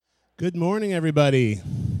Good morning, everybody.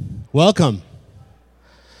 Welcome.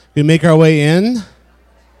 We make our way in.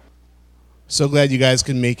 So glad you guys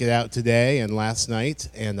could make it out today and last night.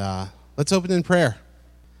 And let's open in prayer.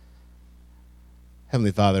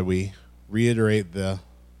 Heavenly Father, we reiterate the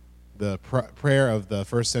prayer of the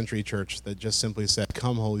first century church that just simply said,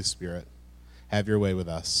 "Come, Holy Spirit, have your way with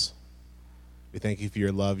us." We thank you for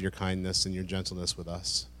your love, your kindness, and your gentleness with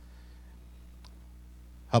us.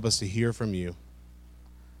 Help us to hear from you.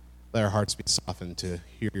 Let our hearts be softened to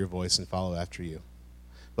hear your voice and follow after you.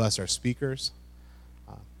 Bless our speakers.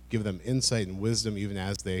 Give them insight and wisdom even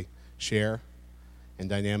as they share, and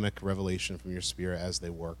dynamic revelation from your Spirit as they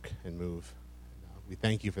work and move. We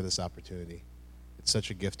thank you for this opportunity. It's such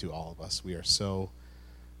a gift to all of us. We are so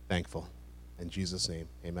thankful. In Jesus' name,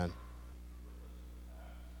 amen.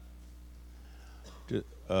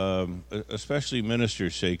 Especially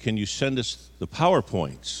ministers say, "Can you send us the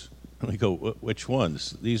PowerPoints?" And we go, "Which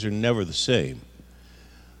ones? These are never the same."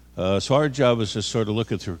 So our job is to sort of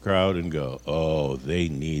look at the crowd and go, "Oh, they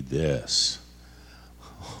need this."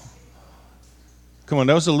 Come on,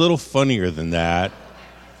 that was a little funnier than that.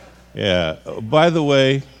 Yeah. By the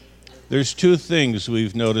way, there's two things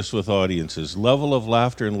we've noticed with audiences. Level of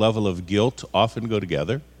laughter and level of guilt often go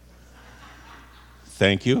together.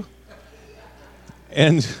 Thank you.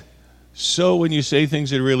 And so when you say things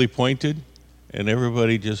that are really pointed, and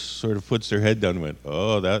everybody just sort of puts their head down and went,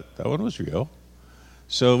 "Oh, that one was real."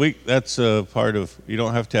 So that's a part of, you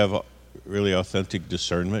don't have to have really authentic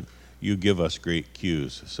discernment. You give us great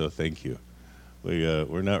cues, so thank you.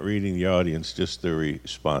 We're not reading the audience, just the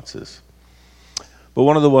responses. But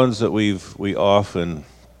one of the ones that we often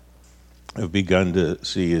have begun to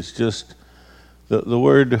see is just the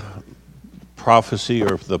word prophecy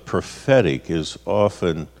or the prophetic is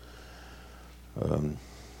often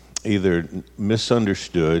either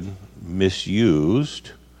misunderstood,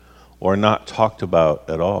 misused, or not talked about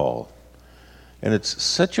at all. And it's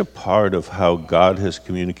such a part of how God has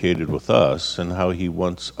communicated with us and how he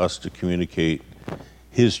wants us to communicate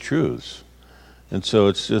his truths. And so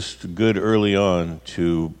it's just good early on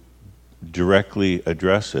to directly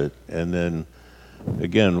address it. And then,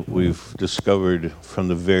 again, we've discovered from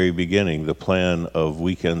the very beginning the plan of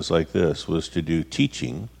weekends like this was to do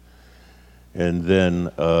teaching, and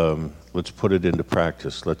then let's put it into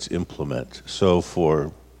practice. Let's implement. So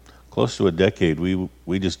for close to a decade,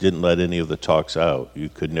 we just didn't let any of the talks out. You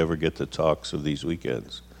could never get the talks of these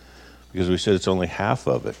weekends because we said it's only half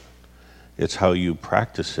of it. It's how you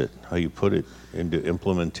practice it, how you put it into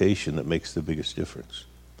implementation that makes the biggest difference.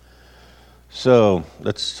 So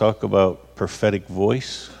let's talk about prophetic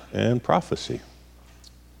voice and prophecy.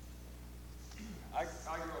 I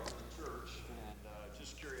grew up in the church, and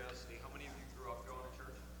just curiosity, how many of you grew up going to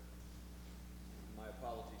church? My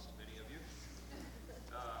apologies to many of you.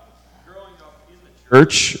 Growing up in the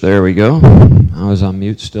church, there we go. I was on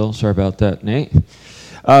mute still. Sorry about that, Nate.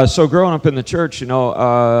 So growing up in the church,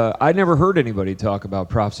 I never heard anybody talk about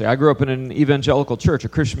prophecy. I grew up in an evangelical church, a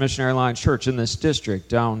Christian Missionary Alliance church in this district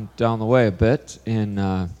down the way a bit in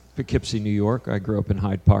Poughkeepsie, New York. I grew up in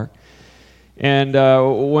Hyde Park. And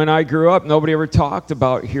when I grew up, nobody ever talked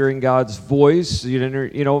about hearing God's voice.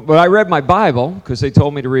 But I read my Bible because they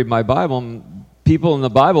told me to read my Bible. And people in the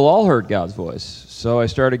Bible all heard God's voice. So I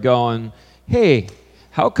started going, hey,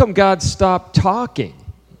 how come God stopped talking?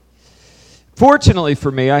 Fortunately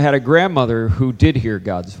for me, I had a grandmother who did hear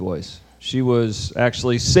God's voice. She was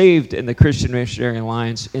actually saved in the Christian Missionary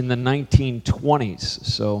Alliance in the 1920s.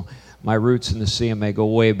 So my roots in the CMA go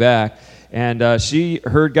way back. And she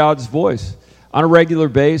heard God's voice on a regular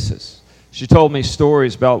basis. She told me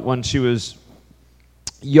stories about when she was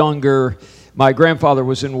younger. My grandfather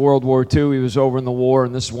was in World War II. He was over in the war,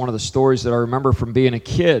 and this is one of the stories that I remember from being a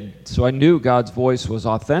kid. So I knew God's voice was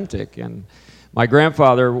authentic. And my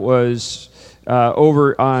grandfather was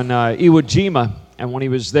over on Iwo Jima, and when he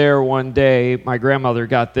was there one day, my grandmother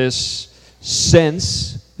got this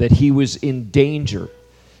sense that he was in danger.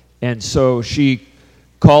 And so she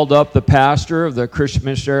called up the pastor of the Christian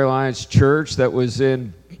Missionary Alliance Church that was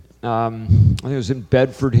in, I think it was in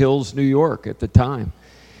Bedford Hills, New York at the time.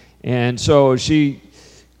 And so she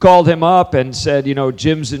called him up and said,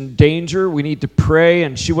 Jim's in danger. We need to pray.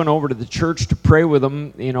 And she went over to the church to pray with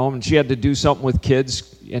him, and she had to do something with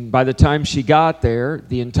kids. And by the time she got there,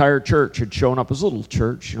 the entire church had shown up. It was a little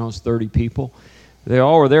church, it was 30 people. They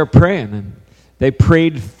all were there praying, and they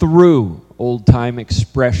prayed through old-time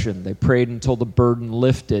expression. They prayed until the burden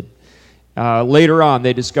lifted. Later on,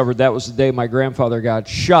 they discovered that was the day my grandfather got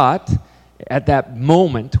shot. At that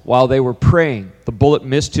moment, while they were praying, the bullet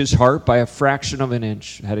missed his heart by a fraction of an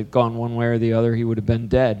inch. Had it gone one way or the other, he would have been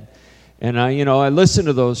dead. And I listened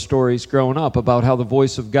to those stories growing up about how the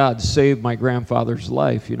voice of God saved my grandfather's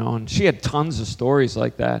life, and she had tons of stories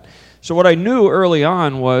like that. So what I knew early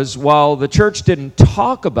on was, while the church didn't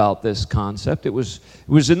talk about this concept, it was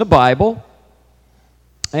in the Bible,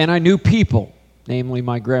 and I knew people, namely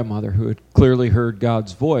my grandmother, who had clearly heard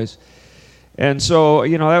God's voice. And so,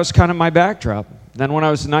 that was kind of my backdrop. Then when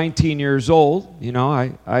I was 19 years old,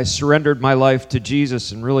 I surrendered my life to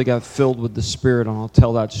Jesus and really got filled with the Spirit, and I'll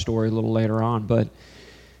tell that story a little later on. But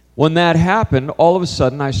when that happened, all of a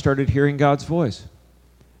sudden I started hearing God's voice.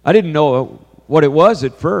 I didn't know what it was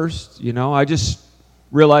at first, I just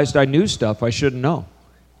realized I knew stuff I shouldn't know.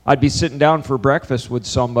 I'd be sitting down for breakfast with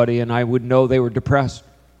somebody, and I would know they were depressed.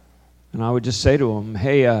 And I would just say to them,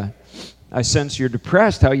 "Hey, I sense you're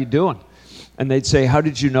depressed. How you doing?" And they'd say, "How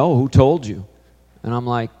did you know? Who told you?" And I'm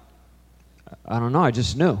like, "I don't know, I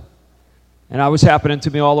just knew." And it was happening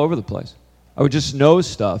to me all over the place. I would just know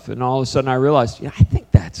stuff, and all of a sudden I realized, I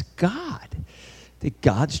think that's God. That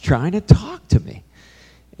God's trying to talk to me.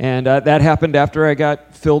 And that happened after I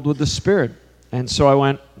got filled with the Spirit. And so I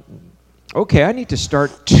went, okay, I need to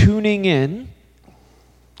start tuning in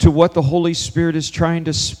to what the Holy Spirit is trying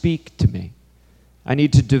to speak to me. I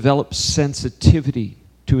need to develop sensitivity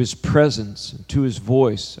to His presence and to His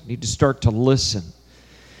voice. I need to start to listen.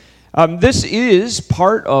 This is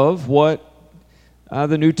part of what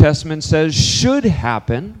the New Testament says should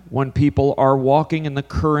happen when people are walking in the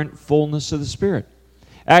current fullness of the Spirit.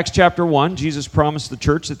 Acts chapter 1, Jesus promised the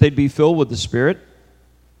church that they'd be filled with the Spirit.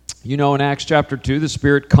 In Acts chapter 2, the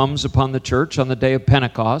Spirit comes upon the church on the day of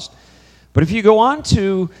Pentecost. But if you go on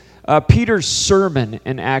to Peter's sermon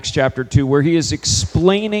in Acts chapter 2, where he is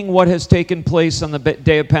explaining what has taken place on the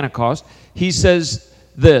day of Pentecost, he says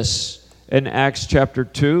this in Acts chapter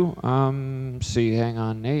 2. Hang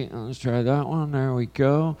on, Nate. Let's try that one. There we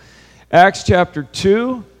go. Acts chapter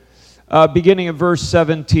 2, beginning of verse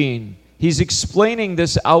 17. He's explaining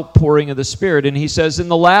this outpouring of the Spirit, and he says, in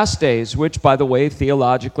the last days, which, by the way,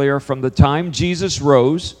 theologically are from the time Jesus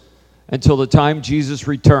rose until the time Jesus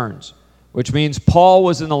returns, which means Paul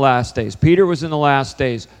was in the last days, Peter was in the last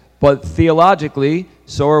days, but theologically,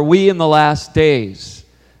 so are we in the last days.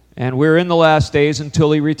 And we're in the last days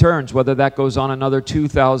until He returns, whether that goes on another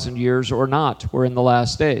 2,000 years or not. We're in the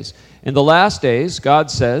last days. In the last days,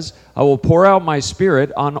 God says, I will pour out my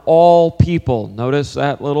Spirit on all people. Notice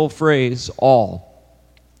that little phrase, all.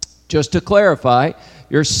 Just to clarify,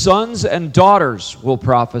 your sons and daughters will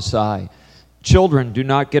prophesy. Children do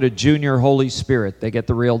not get a junior Holy Spirit. They get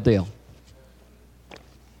the real deal.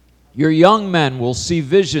 Your young men will see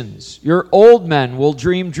visions. Your old men will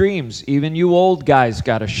dream dreams. Even you old guys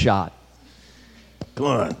got a shot. Come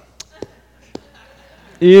on.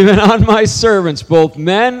 Even on my servants, both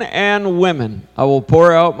men and women, I will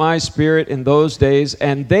pour out my Spirit in those days,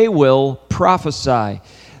 and they will prophesy.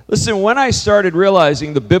 Listen, when I started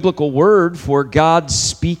realizing the biblical word for God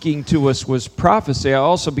speaking to us was prophecy, I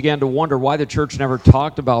also began to wonder why the church never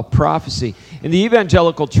talked about prophecy. In the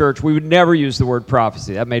evangelical church, we would never use the word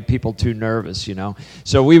prophecy. That made people too nervous,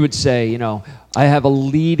 So we would say, I have a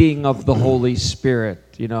leading of the Holy Spirit,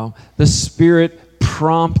 The Spirit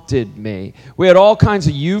prompted me. We had all kinds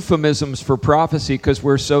of euphemisms for prophecy because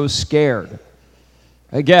we're so scared.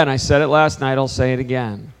 Again, I said it last night, I'll say it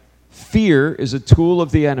again. Fear is a tool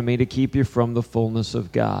of the enemy to keep you from the fullness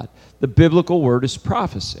of God. The biblical word is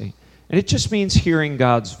prophecy, and it just means hearing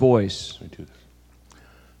God's voice.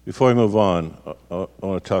 Before I move on, I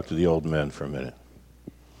want to talk to the old men for a minute.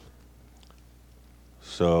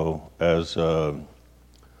 So, as the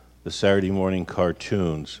Saturday morning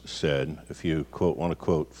cartoons said, if you want to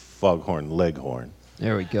quote Foghorn Leghorn.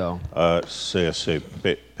 There we go. Say,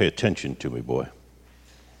 pay attention to me, boy.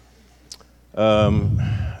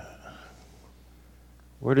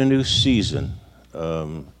 We're at a new season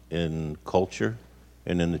in culture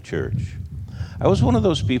and in the church. I was one of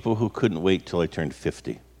those people who couldn't wait till I turned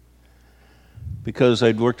 50 because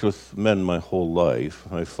I'd worked with men my whole life.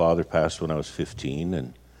 My father passed when I was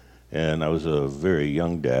 15, and I was a very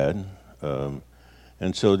young dad.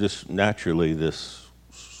 And so just naturally this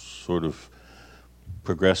sort of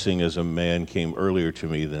progressing as a man came earlier to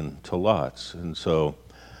me than to lots. And so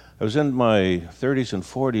I was in my 30s and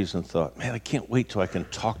 40s and thought, man, I can't wait till I can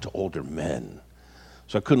talk to older men.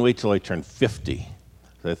 So I couldn't wait till I turned 50.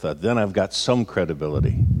 So I thought, then I've got some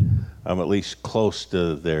credibility. I'm at least close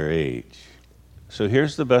to their age. So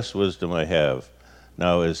here's the best wisdom I have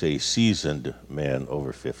now as a seasoned man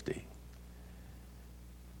over 50.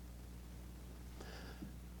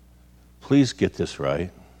 Please get this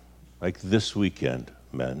right. Like this weekend,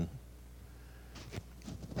 men.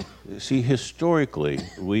 See, historically,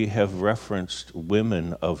 we have referenced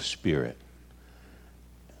women of spirit.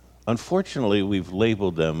 Unfortunately, we've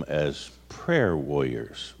labeled them as prayer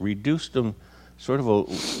warriors, reduced them sort of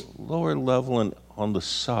a lower level and on the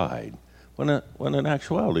side, when in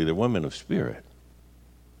actuality they're women of spirit.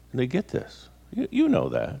 And they get this. You know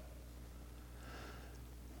that.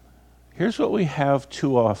 Here's what we have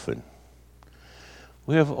too often.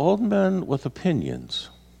 We have old men with opinions.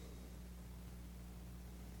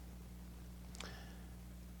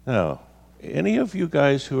 Now, any of you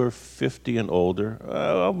guys who are 50 and older,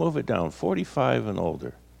 I'll move it down, 45 and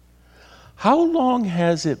older. How long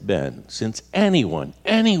has it been since anyone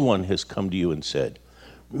has come to you and said,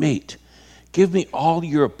 "Mate, give me all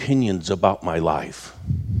your opinions about my life"?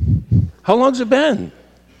 How long's it been?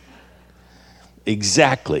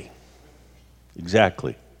 Exactly.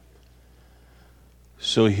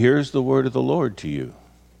 So here's the word of the Lord to you.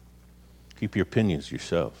 Keep your opinions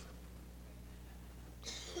yourself.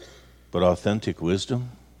 But authentic wisdom,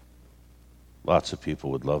 lots of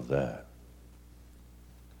people would love that.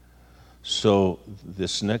 So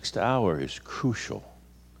this next hour is crucial.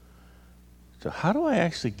 So how do I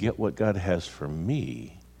actually get what God has for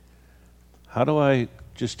me? How do I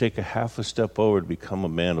just take a half a step over to become a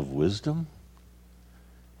man of wisdom?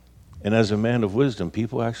 And as a man of wisdom,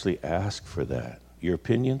 people actually ask for that. Your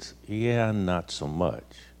opinions? Yeah, not so much.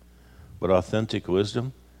 But authentic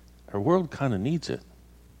wisdom, our world kind of needs it.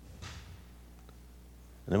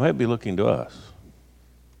 And they might be looking to us.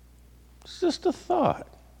 It's just a thought.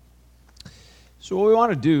 So what we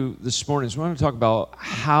want to do this morning is we want to talk about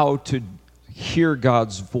how to hear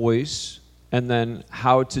God's voice and then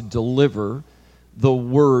how to deliver the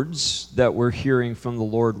words that we're hearing from the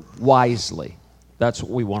Lord wisely. That's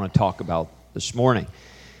what we want to talk about this morning.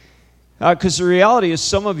 Because the reality is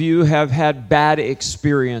some of you have had bad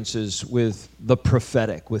experiences with the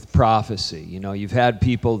prophetic, with prophecy. You know, you've had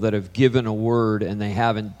people that have given a word and they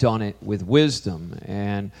haven't done it with wisdom,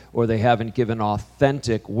 or they haven't given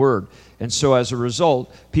authentic word. And so as a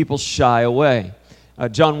result, people shy away.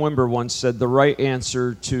 John Wimber once said, the right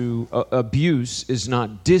answer to abuse is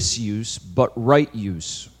not disuse, but right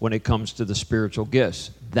use when it comes to the spiritual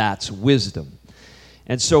gifts. That's wisdom.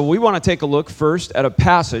 And so we want to take a look first at a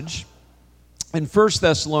passage in 1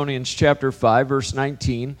 Thessalonians chapter 5, verse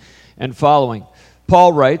 19 and following.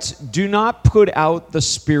 Paul writes, "Do not put out the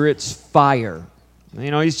Spirit's fire."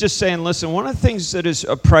 You know, he's just saying, listen, one of the things that is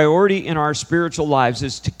a priority in our spiritual lives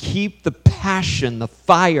is to keep the passion, the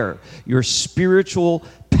fire, your spiritual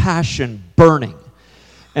passion burning.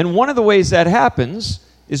 And one of the ways that happens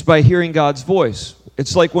is by hearing God's voice.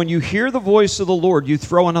 It's like when you hear the voice of the Lord, you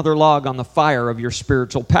throw another log on the fire of your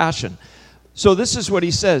spiritual passion. So this is what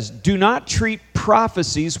he says: do not treat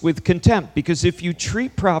prophecies with contempt, because if you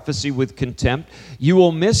treat prophecy with contempt, you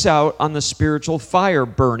will miss out on the spiritual fire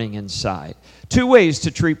burning inside. Two ways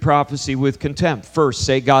to treat prophecy with contempt. First,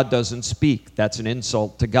 say God doesn't speak. That's an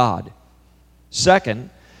insult to God. Second,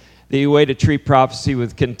 the way to treat prophecy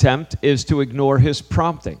with contempt is to ignore his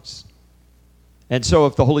promptings. And so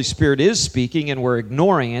if the Holy Spirit is speaking and we're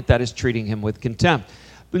ignoring it, that is treating him with contempt.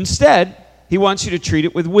 But instead, he wants you to treat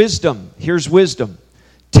it with wisdom. Here's wisdom.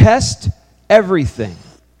 Test everything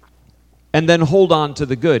and then hold on to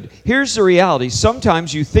the good. Here's the reality.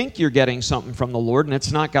 Sometimes you think you're getting something from the Lord and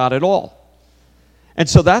it's not God at all. And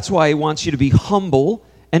so that's why he wants you to be humble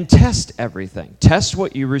and test everything. Test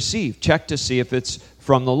what you receive. Check to see if it's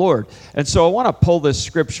from the Lord. And so I want to pull this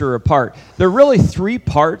scripture apart. There are really three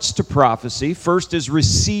parts to prophecy. First is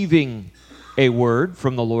receiving a word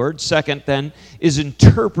from the Lord. Second, then, is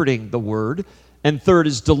interpreting the word. And third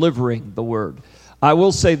is delivering the word. I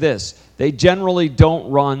will say this: they generally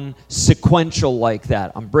don't run sequential like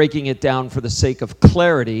that. I'm breaking it down for the sake of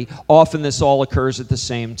clarity. Often this all occurs at the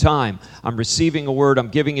same time. I'm receiving a word, I'm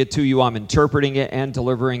giving it to you, I'm interpreting it and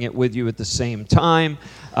delivering it with you at the same time.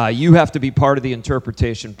 You have to be part of the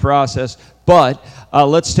interpretation process. But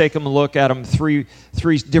let's take a look at them three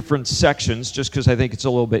different sections, just because I think it's a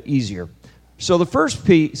little bit easier. So the first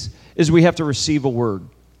piece is we have to receive a word.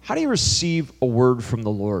 How do you receive a word from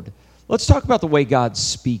the Lord? Let's talk about the way God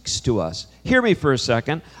speaks to us. Hear me for a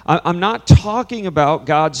second. I'm not talking about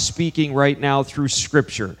God speaking right now through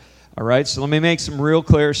Scripture. All right, so let me make some real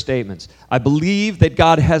clear statements. I believe that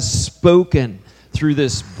God has spoken through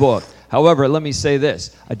this book. However, let me say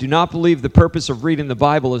this. I do not believe the purpose of reading the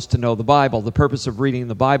Bible is to know the Bible. The purpose of reading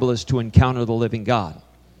the Bible is to encounter the living God.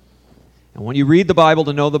 And when you read the Bible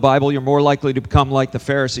to know the Bible, you're more likely to become like the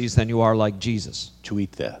Pharisees than you are like Jesus. To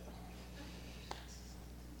eat that.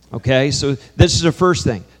 Okay, so this is the first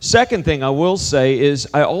thing. Second thing I will say is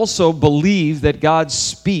I also believe that God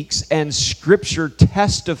speaks, and Scripture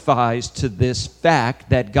testifies to this fact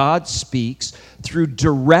that God speaks through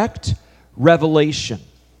direct revelation.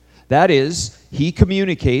 That is, He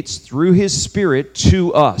communicates through His Spirit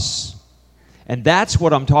to us. And that's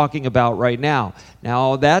what I'm talking about right now.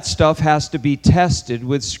 Now, that stuff has to be tested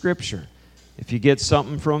with Scripture. If you get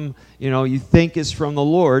something from, you think is from the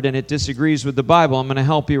Lord and it disagrees with the Bible, I'm going to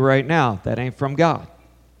help you right now. That ain't from God.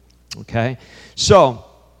 Okay? So,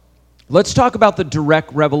 let's talk about the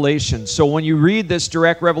direct revelation. So when you read this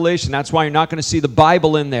direct revelation, that's why you're not going to see the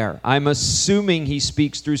Bible in there. I'm assuming He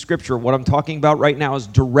speaks through Scripture. What I'm talking about right now is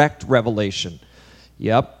direct revelation.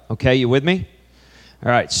 Yep. Okay, you with me?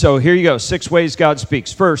 All right, so here you go. 6 ways God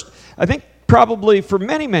speaks. First, I think probably for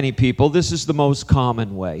many, many people, this is the most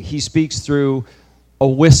common way. He speaks through a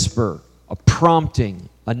whisper, a prompting,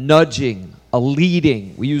 a nudging, a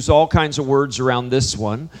leading. We use all kinds of words around this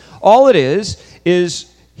one. All it is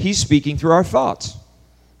He's speaking through our thoughts.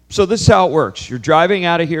 So this is how it works. You're driving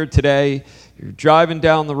out of here today. You're driving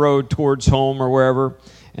down the road towards home or wherever.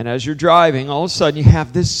 And as you're driving, all of a sudden you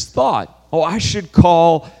have this thought. Oh, I should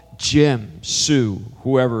call Jim, Sue,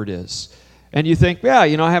 whoever it is. And you think, I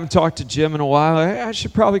haven't talked to Jim in a while. I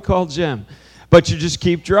should probably call Jim. But you just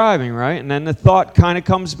keep driving, right? And then the thought kind of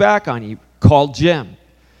comes back on you. Call Jim.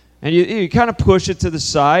 And you kind of push it to the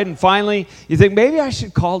side. And finally, you think, maybe I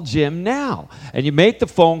should call Jim now. And you make the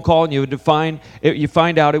phone call and you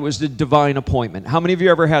find out it was the divine appointment. How many of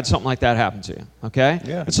you ever had something like that happen to you? Okay?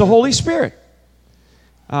 Yeah. It's the Holy Spirit.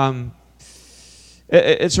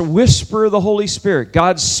 It's a whisper of the Holy Spirit.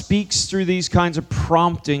 God speaks through these kinds of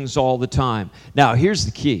promptings all the time. Now, here's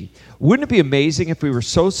the key. Wouldn't it be amazing if we were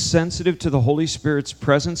so sensitive to the Holy Spirit's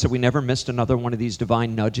presence that we never missed another one of these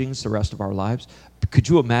divine nudgings the rest of our lives? Could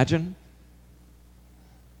you imagine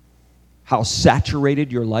how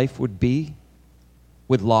saturated your life would be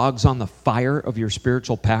with logs on the fire of your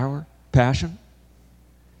spiritual passion?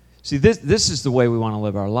 See, this is the way we want to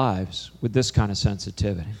live our lives, with this kind of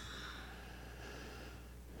sensitivity.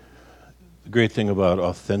 The great thing about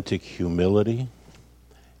authentic humility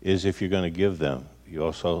is if you're going to give them, you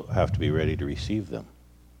also have to be ready to receive them.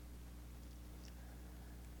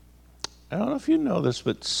 I don't know if you know this,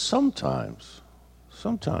 but sometimes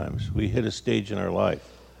we hit a stage in our life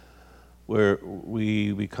where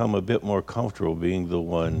we become a bit more comfortable being the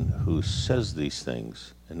one who says these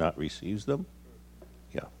things and not receives them.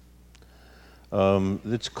 Yeah.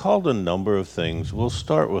 It's called a number of things. We'll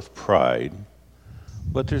start with pride.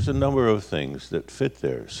 But there's a number of things that fit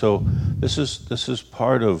there. So this is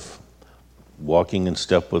part of walking in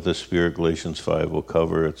step with the Spirit. Galatians 5 will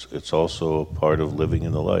cover. It's also a part of living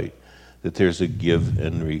in the light, that there's a give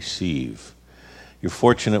and receive. You're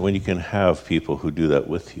fortunate when you can have people who do that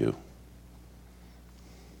with you.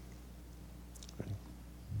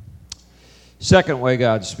 Second way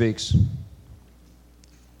God speaks.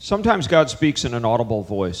 Sometimes God speaks in an audible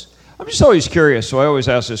voice. I'm just always curious, so I always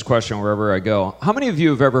ask this question wherever I go. How many of you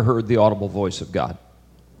have ever heard the audible voice of God?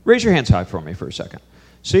 Raise your hands high for me for a second.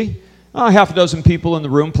 See? Half a dozen people in the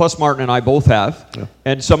room, plus Martin and I both have. Yeah.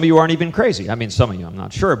 And some of you aren't even crazy. I mean, some of you, I'm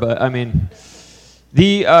not sure. But,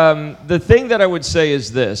 the thing that I would say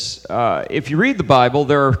is this. If you read the Bible,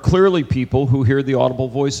 there are clearly people who hear the audible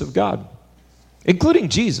voice of God, including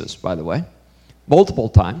Jesus, by the way. Multiple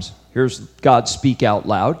times. Here's God speak out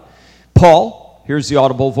loud. Paul. Here's the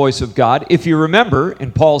audible voice of God. If you remember,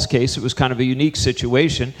 in Paul's case, it was kind of a unique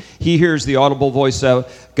situation. He hears the audible voice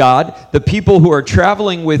of God. The people who are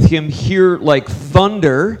traveling with him hear like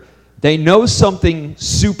thunder. They know something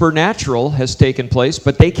supernatural has taken place,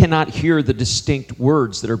 but they cannot hear the distinct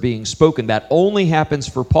words that are being spoken. That only happens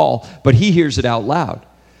for Paul, but he hears it out loud.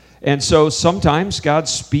 And so sometimes God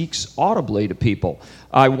speaks audibly to people.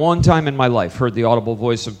 I, one time in my life, heard the audible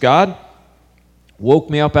voice of God.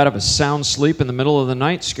 Woke me up out of a sound sleep in the middle of the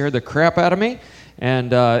night, scared the crap out of me,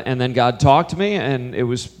 and then God talked to me, and it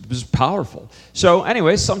was powerful. So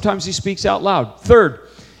anyway, sometimes He speaks out loud. Third,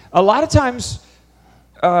 a lot of times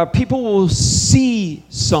people will see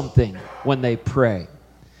something when they pray.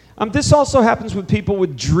 This also happens with people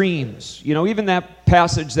with dreams. Even that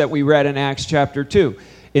passage that we read in Acts chapter 2.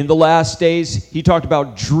 In the last days, he talked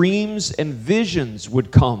about dreams and visions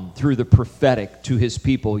would come through the prophetic to his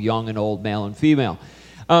people, young and old, male and female.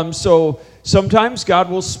 So sometimes God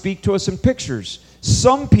will speak to us in pictures.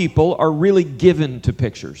 Some people are really given to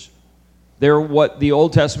pictures. They're what the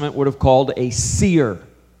Old Testament would have called a seer.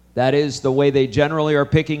 That is, the way they generally are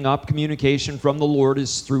picking up communication from the Lord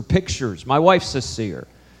is through pictures. My wife's a seer.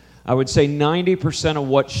 I would say 90% of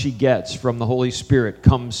what she gets from the Holy Spirit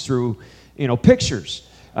comes through, pictures.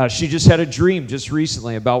 She just had a dream just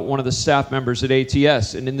recently about one of the staff members at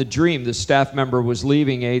ATS, and in the dream, the staff member was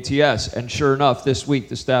leaving ATS, and sure enough, this week,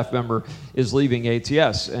 the staff member is leaving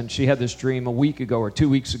ATS, and she had this dream a week ago or 2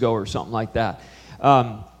 weeks ago or something like that.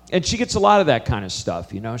 And she gets a lot of that kind of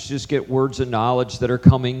stuff, you know. She just gets words of knowledge that are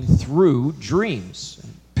coming through dreams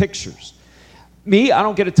and pictures. Me, I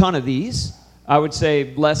don't get a ton of these. I would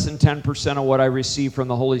say less than 10% of what I receive from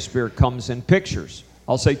the Holy Spirit comes in pictures.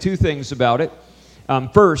 I'll say two things about it.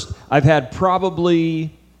 First, I've had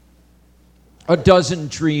probably a dozen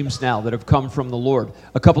dreams now that have come from the Lord.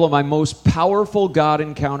 A couple of my most powerful God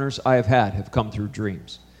encounters I have come through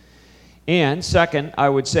dreams. And second, I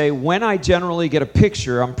would say when I generally get a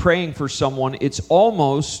picture, I'm praying for someone, it's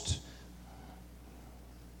almost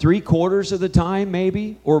 3/4 of the time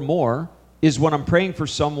maybe or more is when I'm praying for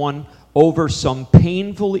someone over some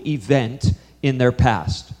painful event in their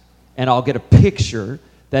past. And I'll get a picture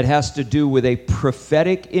that has to do with a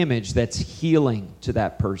prophetic image that's healing to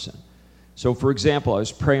that person. So, for example, I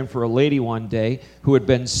was praying for a lady one day who had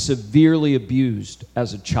been severely abused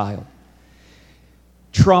as a child,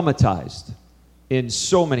 traumatized in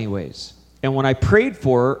so many ways. And when I prayed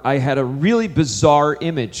for her, I had a really bizarre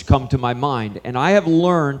image come to my mind. And I have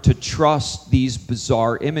learned to trust these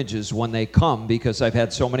bizarre images when they come because I've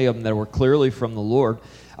had so many of them that were clearly from the Lord.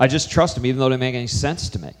 I just trust them even though they don't make any sense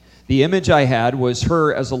to me. The image I had was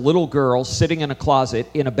her as a little girl sitting in a closet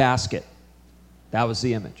in a basket. That was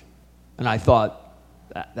the image. And I thought,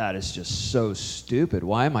 that is just so stupid.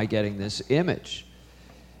 Why am I getting this image?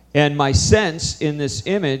 And my sense in this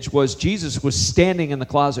image was Jesus was standing in the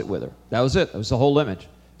closet with her. That was it. That was the whole image.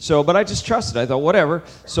 So, but I just trusted. I thought, whatever.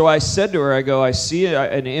 So I said to her, I see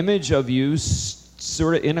an image of you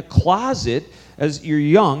sort of in a closet as you're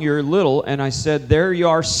young, you're little, and I said, there you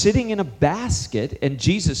are sitting in a basket, and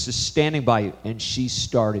Jesus is standing by you. And she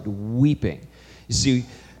started weeping. You see,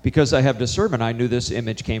 because I have discernment, I knew this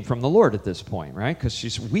image came from the Lord at this point, right? Because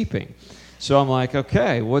she's weeping. So I'm like,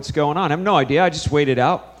 okay, what's going on? I have no idea. I just waited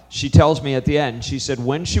out. She tells me at the end, she said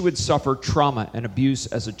when she would suffer trauma and abuse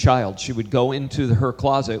as a child, she would go into her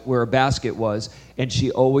closet where a basket was, and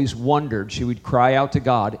she always wondered, she would cry out to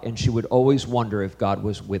God, and she would always wonder if God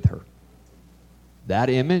was with her. That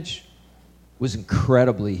image was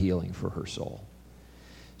incredibly healing for her soul.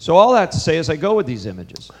 So all that to say is I go with these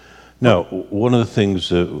images. Now, one of the things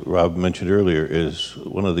that Rob mentioned earlier is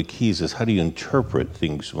one of the keys is how do you interpret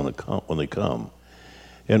things when they come?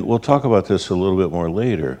 And we'll talk about this a little bit more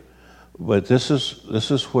later, but this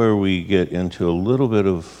is where we get into a little bit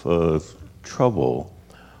of trouble.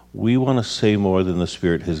 We want to say more than the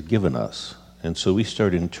Spirit has given us, and so we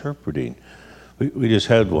start interpreting. We just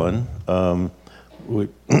had one.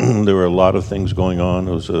 There were a lot of things going on.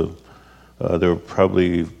 There were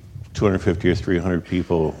probably 250 or 300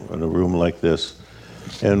 people in a room like this,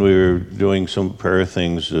 and we were doing some prayer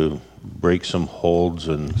things to break some holds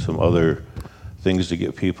and some other things to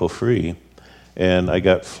get people free. And I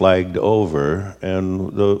got flagged over,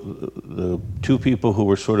 and the two people who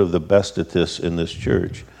were sort of the best at this in this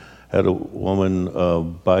church had a woman,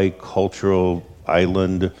 bicultural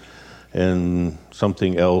island and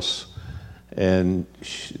something else, and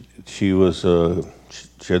there was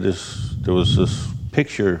this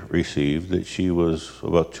picture received that she was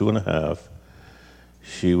about 2.5.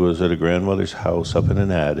 She was at a grandmother's house up in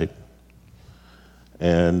an attic,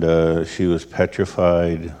 and she was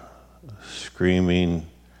petrified, screaming.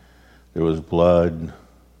 There was blood.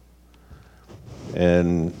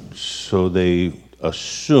 And so they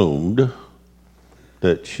assumed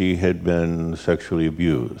that she had been sexually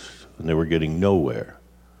abused, and they were getting nowhere.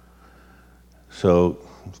 So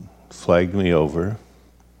flagged me over,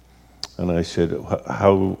 and I said,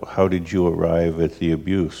 how did you arrive at the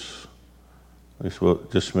abuse? They said, well,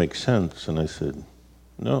 it just makes sense. And I said,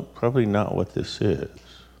 no, probably not what this is.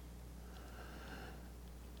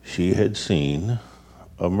 She had seen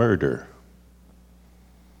a murder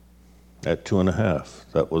at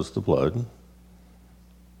 2.5. That was the blood.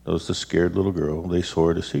 That was the scared little girl. They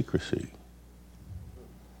swore to secrecy.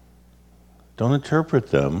 Don't interpret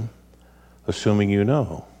them assuming you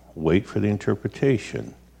know. Wait for the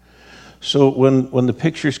interpretation. So when the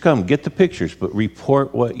pictures come, get the pictures, but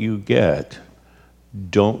report what you get.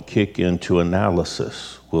 Don't kick into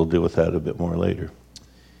analysis. We'll deal with that a bit more later.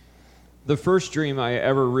 The first dream I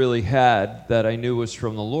ever really had that I knew was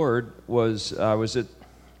from the Lord was I was at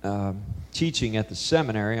teaching at the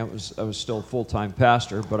seminary. I was still a full-time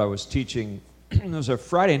pastor, but I was teaching. It was a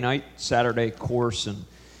Friday night, Saturday course, and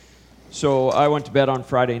so I went to bed on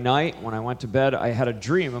Friday night. When I went to bed, I had a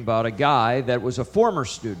dream about a guy that was a former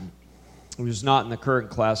student who was not in the current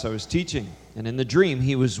class I was teaching. And in the dream,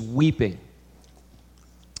 he was weeping.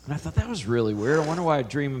 And I thought, that was really weird. I wonder why I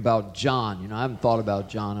dream about John. I haven't thought about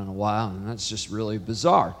John in a while, and that's just really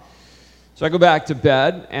bizarre. So I go back to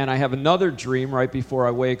bed, and I have another dream right before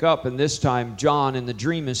I wake up, and this time John in the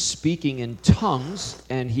dream is speaking in tongues,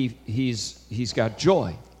 and he's got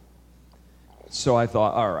joy. So I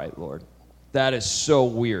thought, all right, Lord, that is so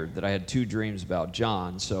weird that I had 2 dreams about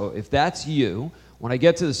John. So if that's you, when I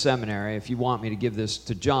get to the seminary, if you want me to give this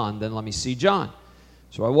to John, then let me see John.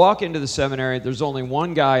 So I walk into the seminary. There's only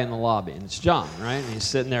one guy in the lobby, and it's John, right? And he's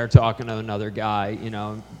sitting there talking to another guy,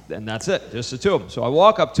 and that's it, just the 2 of them. So I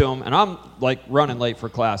walk up to him, and I'm like running late for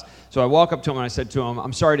class. So I walk up to him, and I said to him,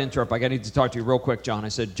 I'm sorry to interrupt. I need to talk to you real quick, John. I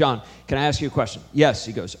said, John, can I ask you a question? Yes.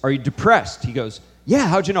 He goes, are you depressed? He goes, yeah.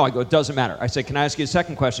 How'd you know? I go, it doesn't matter. I said, can I ask you a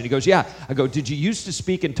second question? He goes, yeah. I go, did you used to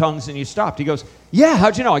speak in tongues and you stopped? He goes, yeah.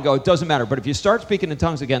 How'd you know? I go, it doesn't matter. But if you start speaking in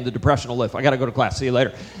tongues again, the depression will lift. I got to go to class. See you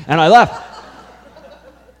later. And I left.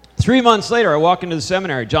 3 months later, I walk into the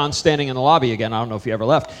seminary. John's standing in the lobby again. I don't know if he ever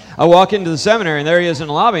left. I walk into the seminary, and there he is in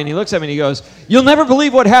the lobby, and he looks at me, and he goes, you'll never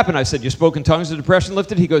believe what happened. I said, you spoke in tongues, the depression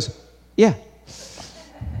lifted? He goes, yeah.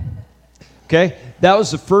 Okay? That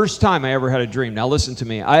was the first time I ever had a dream. Now listen to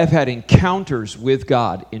me. I have had encounters with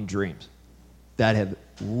God in dreams that have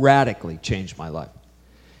radically changed my life.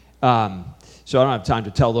 So I don't have time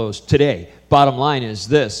to tell those today. Bottom line is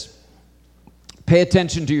this. Pay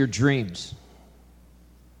attention to your dreams.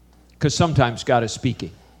 Because sometimes God is speaking.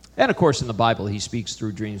 And of course in the Bible he speaks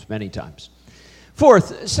through dreams many times.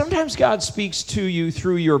 4th, sometimes God speaks to you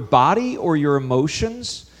through your body or your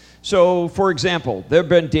emotions. So for example, there have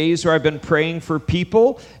been days where I've been praying for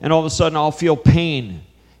people and all of a sudden I'll feel pain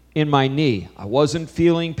in my knee. I wasn't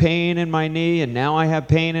feeling pain in my knee and now I have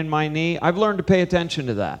pain in my knee. I've learned to pay attention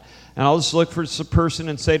to that. And I'll just look for a person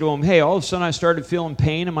and say to them, hey, all of a sudden I started feeling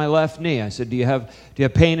pain in my left knee. I said, do you have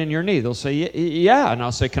pain in your knee? They'll say, yeah. And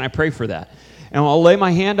I'll say, can I pray for that? And I'll lay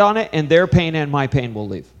my hand on it, and their pain and my pain will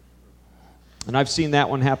leave. And I've seen that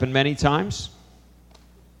one happen many times.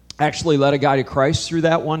 I actually led a guy to Christ through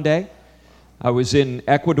that one day. I was in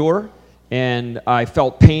Ecuador, and I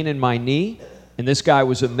felt pain in my knee. And this guy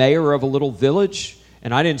was a mayor of a little village.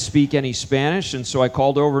 And I didn't speak any Spanish, and so I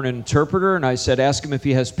called over an interpreter, and I said, ask him if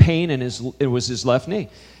he has pain in it was his left knee.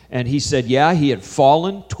 And he said, yeah, he had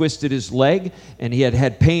fallen, twisted his leg, and he had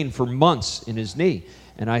had pain for months in his knee.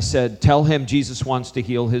 And I said, tell him Jesus wants to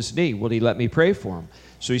heal his knee. Will he let me pray for him?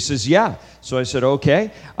 So he says, yeah. So I said, okay.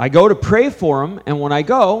 I go to pray for him, and when I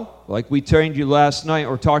go, like we trained you last night,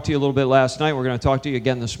 or talked to you a little bit last night, we're going to talk to you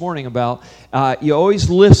again this morning about, you always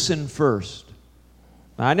listen first.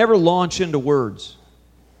 I never launch into words.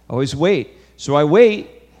 Always wait. So I wait,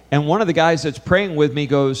 and one of the guys that's praying with me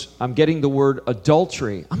goes, I'm getting the word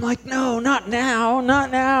adultery. I'm like, no, not now,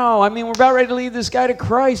 not now. I mean, we're about ready to lead this guy to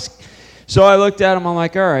Christ. So I looked at him, I'm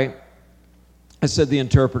like, all right. I said to the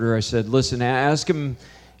interpreter, I said, listen, ask him,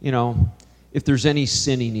 if there's any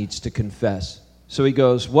sin he needs to confess. So he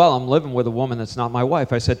goes, well, I'm living with a woman that's not my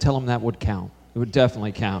wife. I said, tell him that would count. It would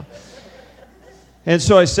definitely count. And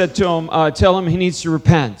so I said to him, tell him he needs to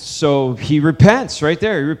repent. So he repents right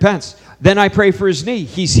there. He repents. Then I pray for his knee.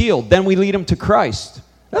 He's healed. Then we lead him to Christ.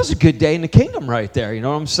 That was a good day in the kingdom right there. You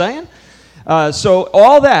know what I'm saying? So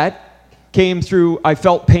all that came through, I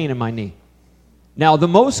felt pain in my knee. Now, the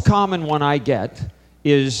most common one I get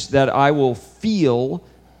is that I will feel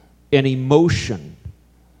an emotion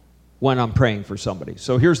when I'm praying for somebody.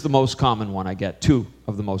 So here's the most common one I get, 2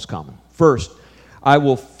 of the most common. First, I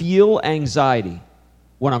will feel anxiety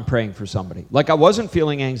when I'm praying for somebody. Like I wasn't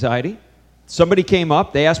feeling anxiety. Somebody came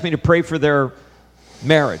up, they asked me to pray for their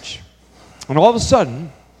marriage. And all of a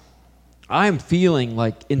sudden, I'm feeling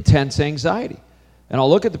like intense anxiety. And I'll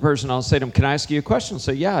look at the person, I'll say to them, can I ask you a question? I'll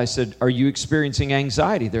say, yeah. I said, are you experiencing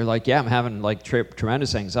anxiety? They're like, yeah, I'm having like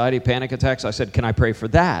tremendous anxiety, panic attacks. I said, can I pray for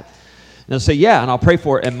that? And they'll say, yeah, and I'll pray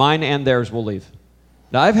for it, and mine and theirs will leave.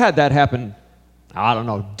 Now, I've had that happen, I don't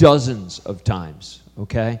know, dozens of times.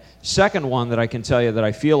 Okay? Second one that I can tell you that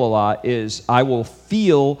I feel a lot is I will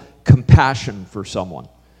feel compassion for someone.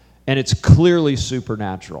 And it's clearly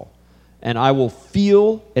supernatural. And I will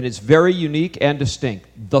feel, and it's very unique and distinct,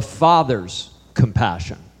 the Father's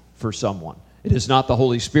compassion for someone. It is not the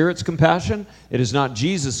Holy Spirit's compassion. It is not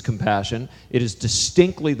Jesus' compassion. It is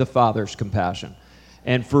distinctly the Father's compassion.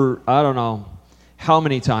 And for, I don't know, how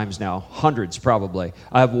many times now? Hundreds probably.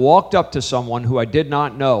 I've walked up to someone who I did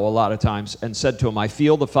not know a lot of times and said to him, I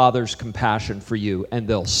feel the Father's compassion for you, and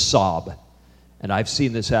they'll sob. And I've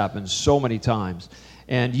seen this happen so many times.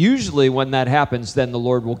 And usually when that happens, then the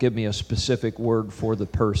Lord will give me a specific word for the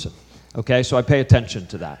person. Okay, so I pay attention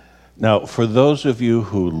to that. Now, for those of you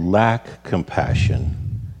who lack compassion,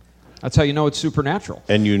 That's how you know it's supernatural.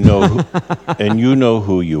 And you know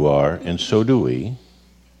who you are, and so do we.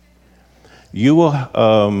 You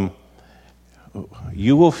will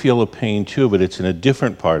feel a pain too, but it's in a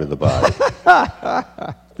different part of the body.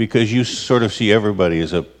 Because you sort of see everybody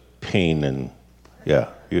as a pain, and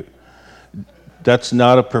that's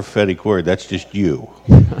not a prophetic word, that's just you.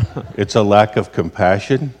 It's a lack of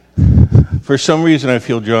compassion. For some reason I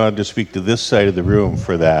feel drawn to speak to this side of the room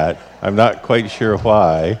for that. I'm not quite sure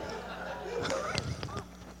why.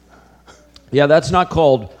 Yeah, that's not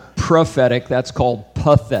called prophetic, that's called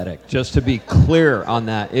pathetic, just to be clear on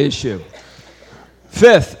that issue.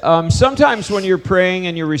 Fifth, sometimes when you're praying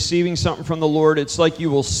and you're receiving something from the Lord, it's like you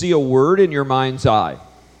will see a word in your mind's eye.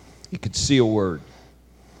 You could see a word.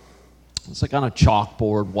 It's like on a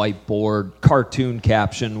chalkboard, whiteboard, cartoon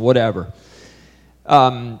caption, whatever.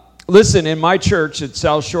 Listen, in my church at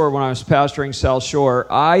South Shore, when I was pastoring South Shore,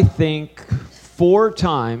 I think 4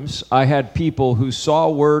 times I had people who saw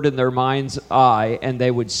a word in their mind's eye and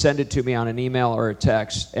they would send it to me on an email or a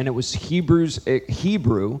text, and it was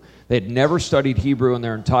Hebrew. They had never studied Hebrew in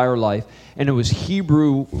their entire life, and it was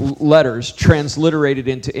Hebrew letters transliterated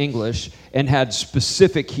into English and had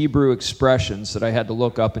specific Hebrew expressions that I had to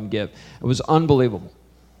look up and give. It was unbelievable.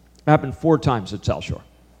 It happened 4 times at South Shore.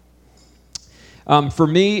 For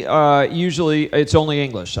me, usually it's only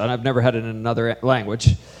English, and I've never had it in another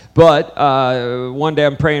language. But one day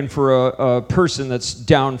I'm praying for a person that's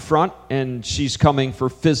down front, and she's coming for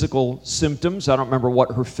physical symptoms. I don't remember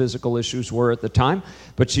what her physical issues were at the time,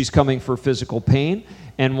 but she's coming for physical pain.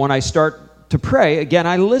 And when I start to pray, again,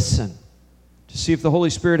 I listen to see if the Holy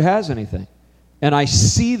Spirit has anything. And I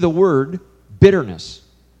see the word bitterness.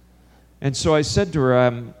 And so I said to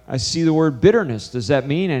her, I see the word bitterness. Does that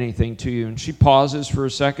mean anything to you? And she pauses for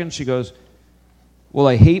a second. She goes, well,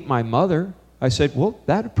 I hate my mother. I said, well,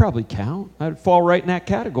 that would probably count. I'd fall right in that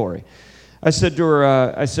category. I said to her,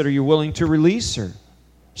 are you willing to release her?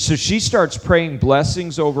 So she starts praying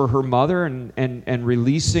blessings over her mother and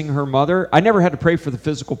releasing her mother. I never had to pray for the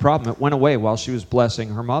physical problem. It went away while she was blessing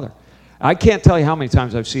her mother. I can't tell you how many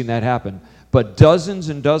times I've seen that happen, but dozens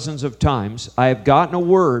and dozens of times I have gotten a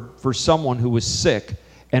word for someone who was sick,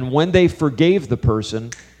 and when they forgave the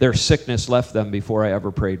person, their sickness left them before I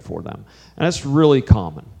ever prayed for them. And that's really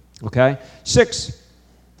common. Okay? 6,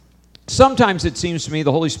 sometimes it seems to me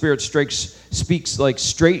the Holy Spirit speaks like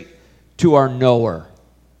straight to our knower.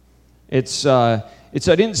 It's I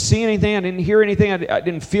didn't see anything, I didn't hear anything, I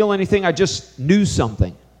didn't feel anything, I just knew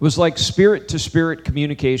something. It was like spirit-to-spirit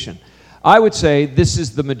communication. I would say this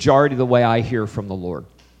is the majority of the way I hear from the Lord,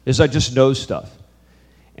 is I just know stuff.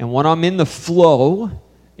 And when I'm in the flow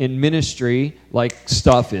in ministry, like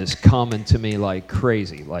stuff is coming to me like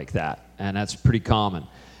crazy like that, and that's pretty common.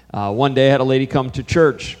 One day I had a lady come to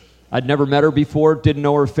church. I'd never met her before, didn't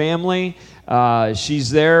know her family.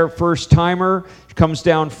 She's there, first timer, comes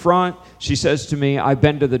down front. She says to me, I've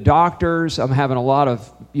been to the doctors. I'm having a lot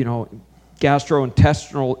of,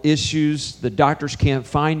 gastrointestinal issues. The doctors can't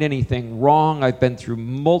find anything wrong. I've been through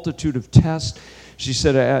multitude of tests. She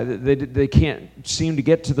said, they can't seem to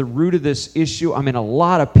get to the root of this issue. I'm in a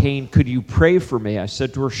lot of pain. Could you pray for me? I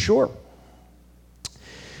said to her, sure.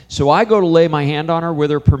 So I go to lay my hand on her with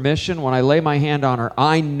her permission. When I lay my hand on her,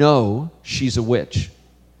 I know she's a witch.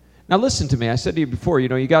 Now listen to me. I said to you before,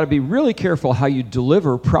 you got to be really careful how you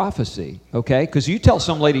deliver prophecy, okay? Because you tell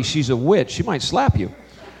some lady she's a witch, she might slap you.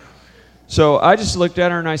 So I just looked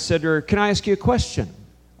at her and I said to her, can I ask you a question?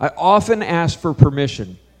 I often ask for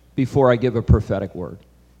permission before I give a prophetic word.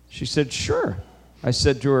 She said, sure. I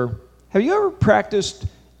said to her, have you ever practiced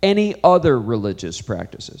any other religious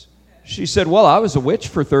practices? She said, well, I was a witch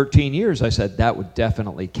for 13 years. I said, that would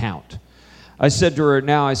definitely count. I said to her,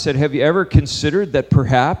 have you ever considered that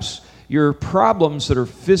perhaps your problems that are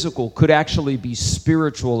physical could actually be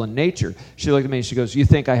spiritual in nature? She looked at me and she goes, you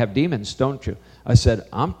think I have demons, don't you? I said,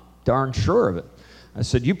 I'm darn sure of it. I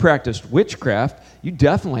said, you practiced witchcraft. You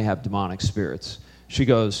definitely have demonic spirits. She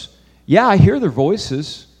goes, yeah, I hear their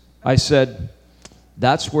voices. I said,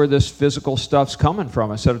 that's where this physical stuff's coming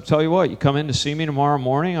from. I said, I'll tell you what, you come in to see me tomorrow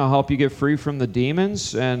morning, I'll help you get free from the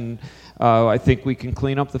demons, and I think we can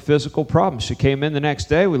clean up the physical problems. She came in the next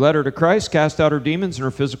day, we led her to Christ, cast out her demons, and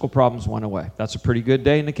her physical problems went away. That's a pretty good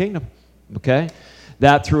day in the kingdom, okay?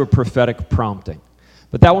 That through a prophetic prompting.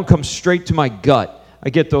 But that one comes straight to my gut. I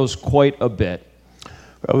get those quite a bit.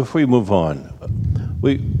 Well, before we move on,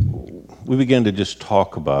 we began to just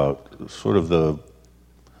talk about sort of the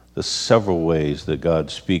several ways that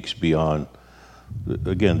God speaks beyond,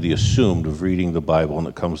 again, the assumed of reading the Bible and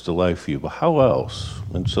it comes to life for you. But how else?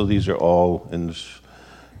 And so these are all in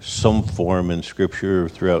some form in Scripture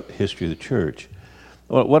throughout the history of the church.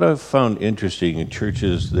 What I've found interesting in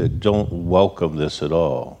churches that don't welcome this at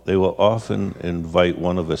all, they will often invite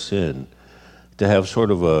one of us in to have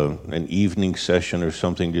sort of an evening session or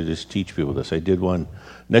something to just teach people this. I did one.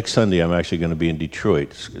 Next Sunday, I'm actually going to be in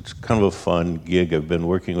Detroit. It's kind of a fun gig. I've been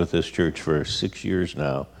working with this church for 6 years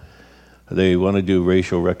now. They want to do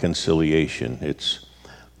racial reconciliation. It's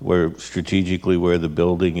strategically where the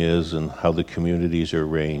building is and how the communities are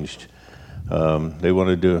arranged. They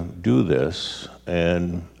want to do this,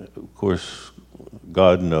 and of course,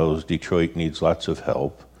 God knows Detroit needs lots of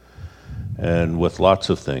help, and with lots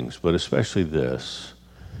of things, but especially this.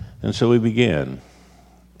 And so we began,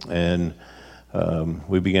 and there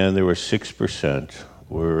were 6%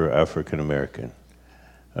 were African American.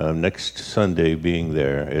 Next Sunday being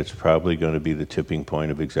there, it's probably going to be the tipping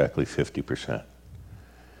point of exactly 50%.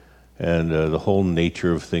 And the whole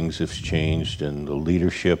nature of things has changed, and the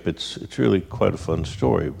leadership, it's really quite a fun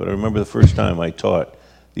story. But I remember the first time I taught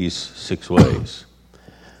these 6 ways.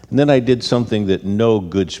 And then I did something that no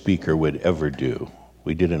good speaker would ever do.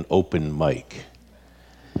 We did an open mic.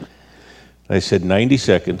 I said, 90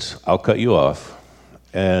 seconds, I'll cut you off,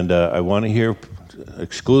 and I want to hear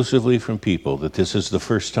exclusively from people that this is the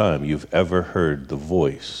first time you've ever heard the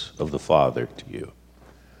voice of the Father to you.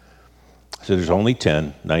 So there's only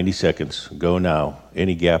 10, 90 seconds, go now.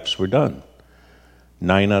 Any gaps were done.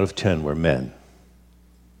 9 out of 10 were men.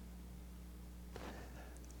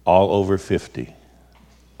 All over 50,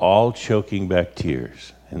 all choking back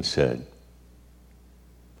tears, and said,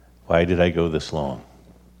 why did I go this long?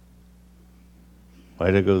 Why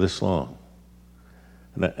did I go this long?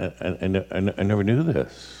 And I never knew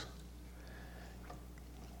this.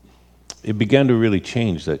 It began to really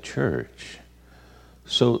change that church.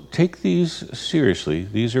 So take these seriously.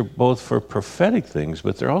 These are both for prophetic things,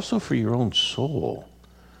 but they're also for your own soul.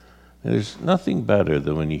 And there's nothing better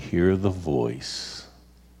than when you hear the voice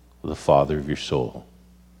of the Father of your soul.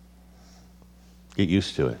 Get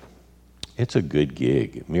used to it. It's a good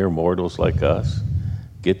gig. Mere mortals like us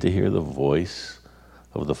get to hear the voice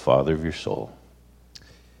of the Father of your soul.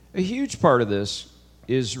 A huge part of this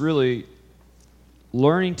is really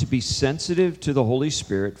learning to be sensitive to the Holy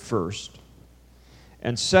Spirit first,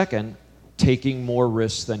 and second, taking more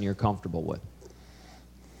risks than you're comfortable with.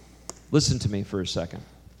 Listen to me for a second.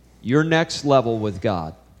 Your next level with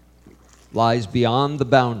God lies beyond the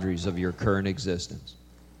boundaries of your current existence.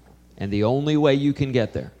 And the only way you can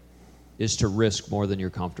get there is to risk more than you're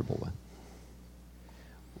comfortable with.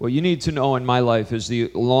 What you need to know in my life is the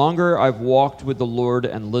longer I've walked with the Lord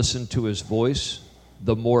and listened to His voice,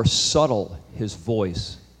 the more subtle His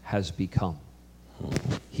voice has become.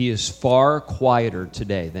 He is far quieter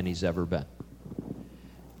today than He's ever been.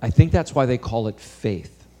 I think that's why they call it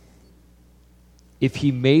faith. If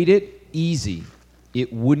He made it easy,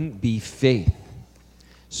 it wouldn't be faith.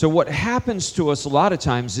 So what happens to us a lot of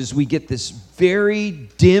times is we get this very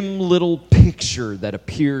dim little picture that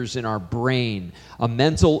appears in our brain, a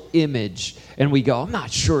mental image, and we go, I'm not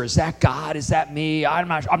sure, is that God? Is that me? I'm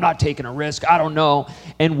not taking a risk. I don't know.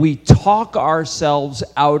 And we talk ourselves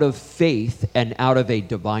out of faith and out of a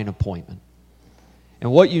divine appointment.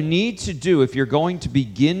 And what you need to do if you're going to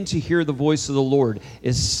begin to hear the voice of the Lord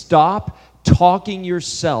is stop talking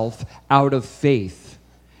yourself out of faith.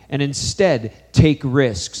 And instead, take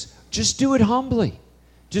risks. Just do it humbly.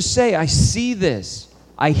 Just say, I see this.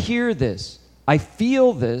 I hear this. I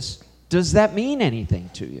feel this. Does that mean anything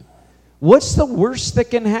to you? What's the worst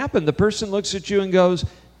that can happen? The person looks at you and goes,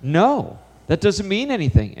 no, that doesn't mean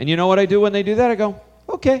anything. And you know what I do when they do that? I go,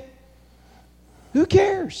 okay. Who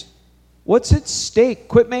cares? What's at stake?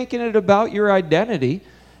 Quit making it about your identity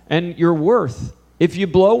and your worth. If you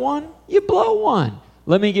blow one, you blow one.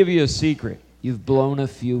 Let me give you a secret. You've blown a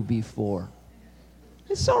few before.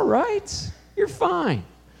 It's all right. You're fine.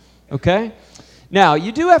 Okay? Now,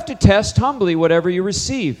 you do have to test humbly whatever you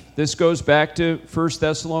receive. This goes back to 1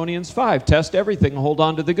 Thessalonians 5. Test everything and hold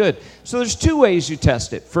on to the good. So there's 2 ways you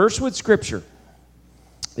test it. First, with Scripture.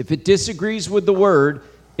 If it disagrees with the Word,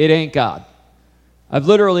 it ain't God. I've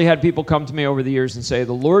literally had people come to me over the years and say,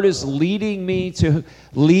 the Lord is leading me to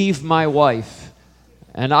leave my wife.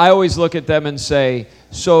 And I always look at them and say,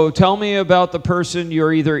 so tell me about the person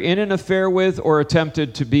you're either in an affair with or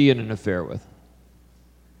attempted to be in an affair with.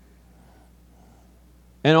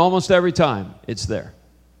 And almost every time, it's there.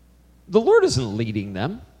 The Lord isn't leading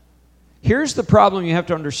them. Here's the problem you have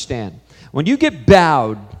to understand. When you get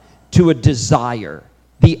bowed to a desire,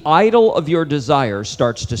 the idol of your desire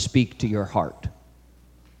starts to speak to your heart.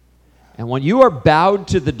 And when you are bowed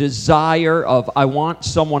to the desire of, I want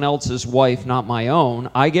someone else's wife, not my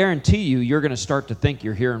own, I guarantee you, you're going to start to think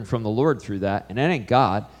you're hearing from the Lord through that. And that ain't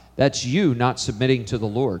God. That's you not submitting to the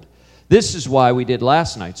Lord. This is why we did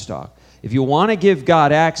last night's talk. If you want to give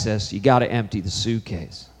God access, you got to empty the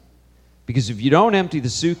suitcase. Because if you don't empty the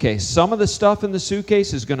suitcase, some of the stuff in the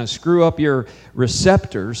suitcase is going to screw up your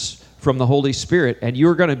receptors from the Holy Spirit, and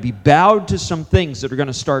you're going to be bowed to some things that are going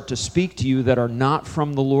to start to speak to you that are not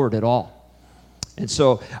from the Lord at all. And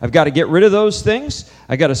so I've got to get rid of those things.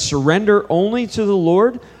 I got to surrender only to the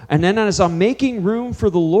Lord. And then as I'm making room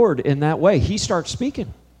for the Lord in that way, He starts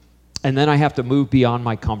speaking. And then I have to move beyond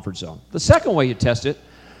my comfort zone. The second way you test it.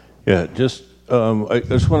 Yeah, I just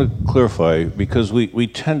want to clarify, because we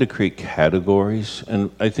tend to create categories, and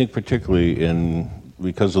I think particularly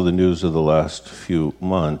because of the news of the last few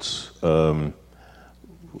months, even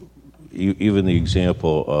the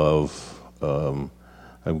example of I'm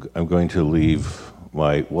going to leave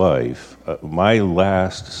my wife. My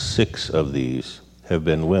last 6 of these have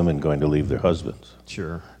been women going to leave their husbands.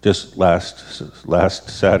 Sure. Just last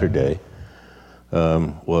Saturday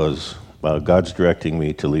was God's directing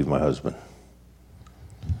me to leave my husband.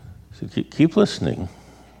 So keep listening,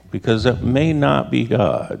 because that may not be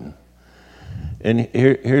God. And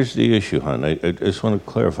here's the issue, hon. I just want to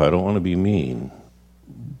clarify. I don't want to be mean,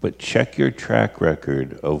 but check your track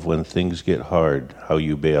record of when things get hard, how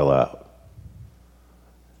you bail out.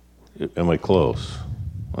 Am I close?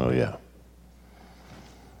 Oh, yeah.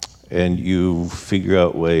 And you figure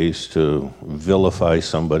out ways to vilify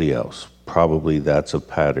somebody else. Probably that's a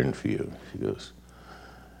pattern for you. She goes,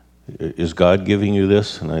 is God giving you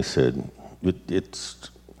this? And I said,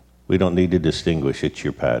 we don't need to distinguish. It's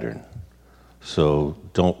your pattern. So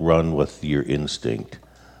don't run with your instinct.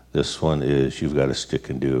 This one is you've got to stick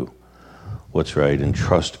and do what's right and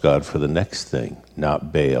trust God for the next thing,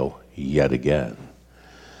 not bail yet again.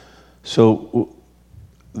 So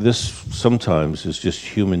this sometimes is just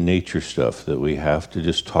human nature stuff that we have to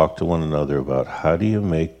just talk to one another about. How do you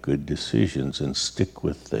make good decisions and stick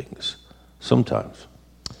with things? Sometimes.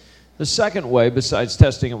 The second way, besides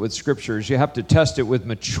testing it with Scripture, is you have to test it with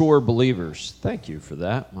mature believers. Thank you for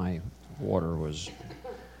that. My water was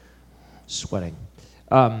sweating.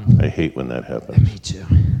 I hate when that happens. Me too.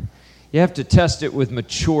 You have to test it with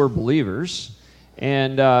mature believers.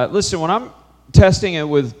 And listen, when I'm testing it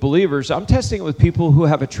with believers, I'm testing it with people who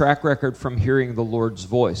have a track record from hearing the Lord's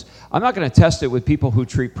voice. I'm not going to test it with people who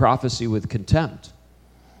treat prophecy with contempt.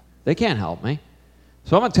 They can't help me.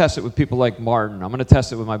 So I'm going to test it with people like Martin. I'm going to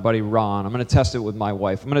test it with my buddy Ron. I'm going to test it with my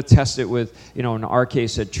wife. I'm going to test it with, in our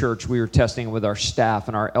case at church, we were testing it with our staff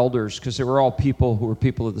and our elders, because they were all people who were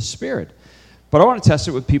people of the Spirit. But I want to test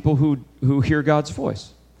it with people who hear God's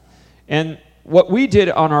voice. And what we did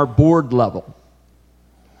on our board level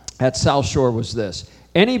at South Shore was this.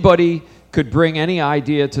 Anybody could bring any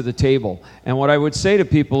idea to the table. And what I would say to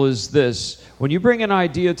people is this. When you bring an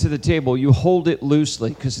idea to the table, you hold it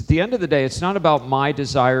loosely, because at the end of the day, it's not about my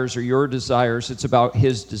desires or your desires. It's about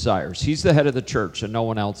His desires. He's the head of the church, and no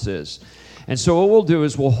one else is. And so what we'll do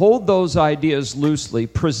is we'll hold those ideas loosely,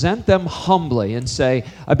 present them humbly, and say,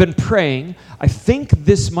 I've been praying. I think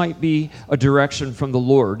this might be a direction from the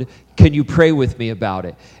Lord. Can you pray with me about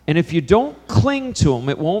it? And if you don't cling to them,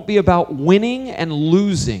 it won't be about winning and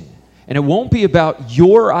losing. And it won't be about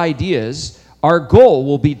your ideas. Our goal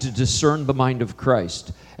will be to discern the mind of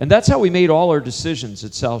Christ. And that's how we made all our decisions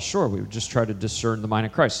at South Shore. We would just try to discern the mind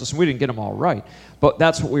of Christ. Listen, we didn't get them all right, but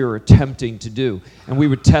that's what we were attempting to do. And we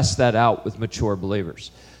would test that out with mature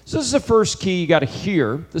believers. So this is the first key you got to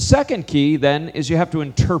hear. The second key, then, is you have to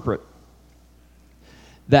interpret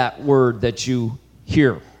that word that you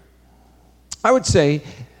hear. I would say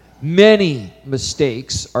many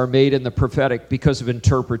mistakes are made in the prophetic because of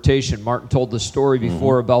interpretation. Martin told the story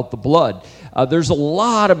before about the blood. There's a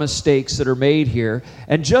lot of mistakes that are made here.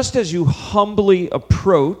 And just as you humbly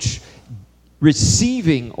approach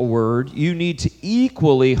receiving a word, you need to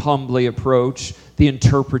equally humbly approach the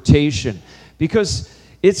interpretation. Because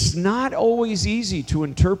it's not always easy to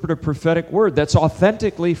interpret a prophetic word that's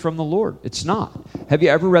authentically from the Lord. It's not. Have you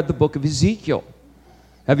ever read the book of Ezekiel?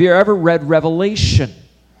 Have you ever read Revelation?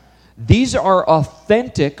 These are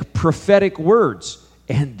authentic prophetic words,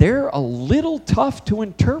 and they're a little tough to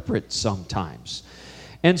interpret sometimes.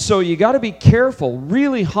 And so you got to be careful,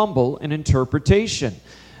 really humble in interpretation.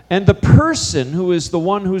 And the person who is the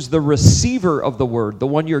one who's the receiver of the word, the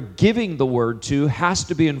one you're giving the word to, has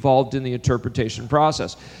to be involved in the interpretation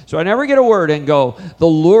process. So I never get a word and go, the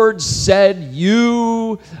Lord said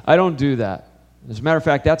you. I don't do that. As a matter of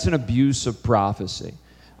fact, that's an abuse of prophecy.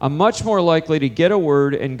 I'm much more likely to get a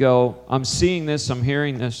word and go, I'm seeing this, I'm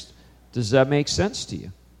hearing this. Does that make sense to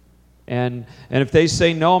you? And if they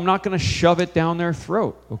say no, I'm not going to shove it down their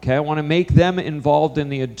throat, okay? I want to make them involved in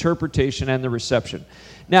the interpretation and the reception.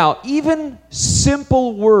 Now, even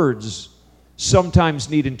simple words sometimes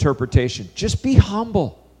need interpretation. Just be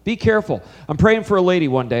humble. Be careful. I'm praying for a lady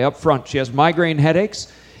one day up front. She has migraine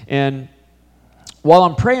headaches, and while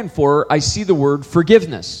I'm praying for her, I see the word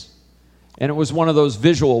forgiveness. And it was one of those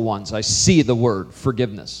visual ones. I see the word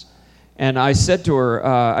forgiveness. And I said to her,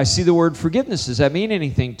 I see the word forgiveness. Does that mean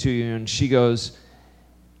anything to you? And she goes,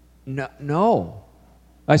 no.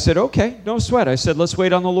 I said, okay, no sweat. I said, let's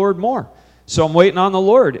wait on the Lord more. So I'm waiting on the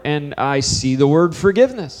Lord, and I see the word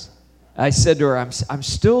forgiveness. I said to her, I'm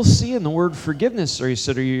still seeing the word forgiveness. Or he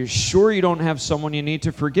said, are you sure you don't have someone you need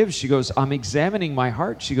to forgive? She goes, I'm examining my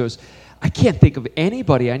heart. She goes, I can't think of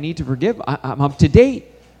anybody I need to forgive. I'm up to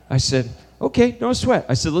date. I said, okay, no sweat.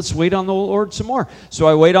 I said, let's wait on the Lord some more. So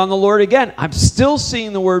I wait on the Lord again. I'm still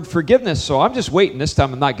seeing the word forgiveness, so I'm just waiting. This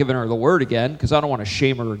time I'm not giving her the word again because I don't want to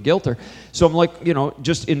shame her or guilt her. So I'm like,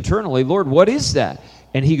 just internally, Lord, what is that?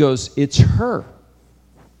 And he goes, it's her.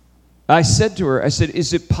 I said to her,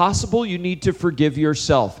 is it possible you need to forgive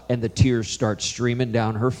yourself? And the tears start streaming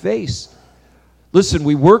down her face. Listen,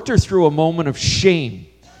 we worked her through a moment of shame.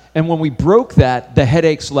 And when we broke that, the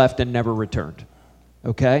headaches left and never returned.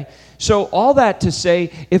 Okay? So all that to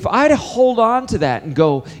say, if I'd hold on to that and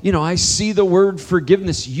go, I see the word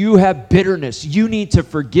forgiveness. You have bitterness. You need to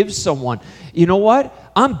forgive someone. You know what?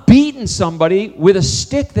 I'm beating somebody with a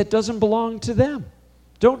stick that doesn't belong to them.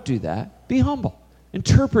 Don't do that. Be humble.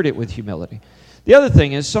 Interpret it with humility. The other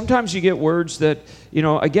thing is sometimes you get words that,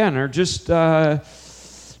 again, are just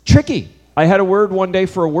tricky. I had a word one day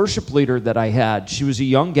for a worship leader that I had. She was a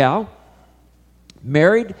young gal,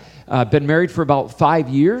 married, been married for about 5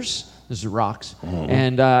 years. This is rocks.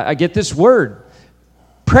 And I get this word,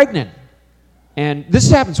 pregnant. And this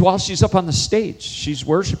happens while she's up on the stage. She's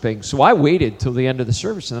worshiping. So I waited till the end of the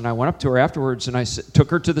service, and then I went up to her afterwards, and I took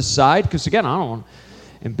her to the side, because, again, I don't want to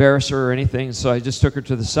embarrass her or anything. So I just took her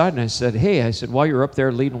to the side, and I said, hey, while you're up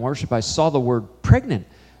there leading worship, I saw the word pregnant.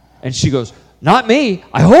 And she goes, not me.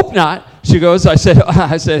 I hope not. She goes, I said,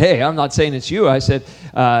 hey, I'm not saying it's you. I said,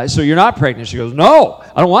 so you're not pregnant? She goes, no,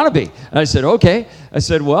 I don't want to be. And I said, okay. I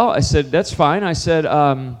said, that's fine. I said,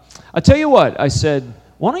 I'll tell you what. I said,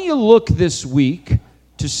 why don't you look this week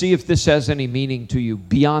to see if this has any meaning to you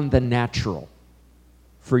beyond the natural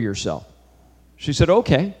for yourself? She said,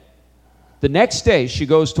 okay. The next day, she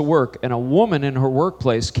goes to work, and a woman in her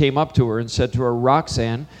workplace came up to her and said to her,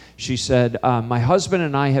 Roxanne, she said, my husband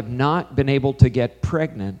and I have not been able to get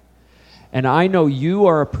pregnant, and I know you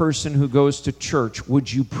are a person who goes to church.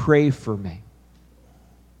 Would you pray for me?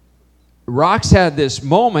 Rox had this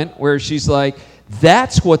moment where she's like,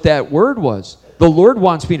 that's what that word was. The Lord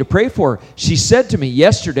wants me to pray for her. She said to me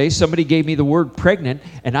yesterday, somebody gave me the word pregnant,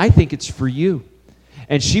 and I think it's for you.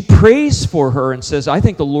 And she prays for her and says, I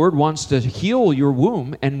think the Lord wants to heal your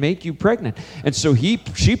womb and make you pregnant. And so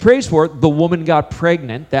she prays for it. The woman got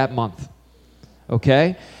pregnant that month.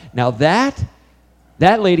 Okay? Now that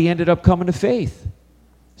lady ended up coming to faith.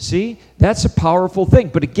 See? That's a powerful thing.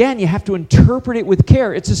 But again, you have to interpret it with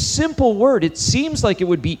care. It's a simple word. It seems like it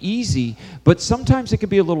would be easy, but sometimes it can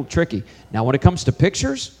be a little tricky. Now, when it comes to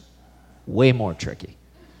pictures, way more tricky.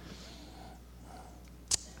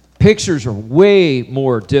 Pictures are way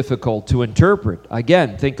more difficult to interpret.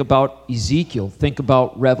 Again, think about Ezekiel. Think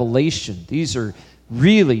about Revelation. These are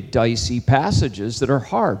really dicey passages that are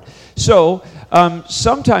hard. So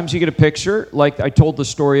sometimes you get a picture, like I told the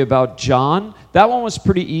story about John. That one was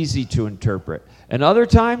pretty easy to interpret. And other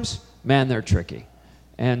times, man, they're tricky.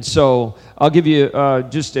 And so I'll give you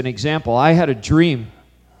just an example. I had a dream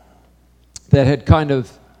that had kind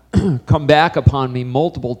of come back upon me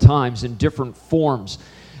multiple times in different forms.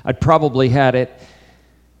 I'd probably had it,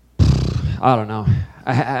 I don't know,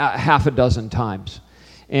 a half a dozen times.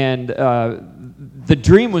 And the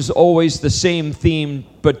dream was always the same theme,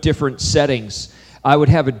 but different settings. I would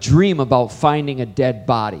have a dream about finding a dead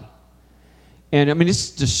body. And I mean, it's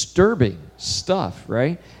disturbing stuff,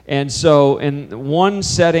 right? And so in one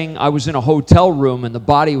setting, I was in a hotel room, and the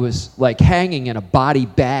body was like hanging in a body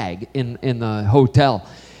bag in the hotel.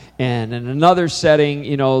 And in another setting,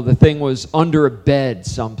 the thing was under a bed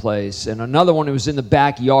someplace. And another one, it was in the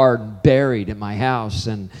backyard, buried in my house.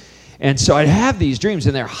 And so I'd have these dreams,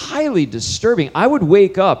 and they're highly disturbing. I would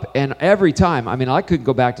wake up, and every time, I could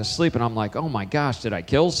go back to sleep, and I'm like, oh my gosh, did I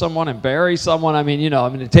kill someone and bury someone?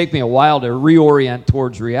 It'd take me a while to reorient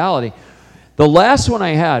towards reality. The last one I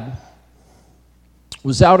had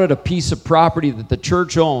was out at a piece of property that the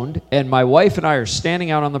church owned, and my wife and I are standing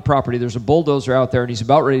out on the property. There's a bulldozer out there, and he's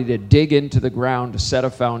about ready to dig into the ground to set a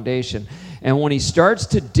foundation. And when he starts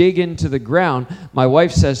to dig into the ground, my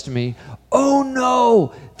wife says to me, "Oh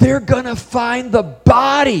no, they're going to find the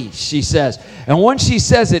body," she says. And once she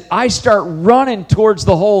says it, I start running towards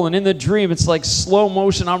the hole. And in the dream, it's like slow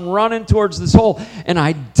motion. I'm running towards this hole. And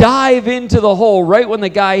I dive into the hole. Right when the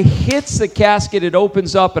guy hits the casket, it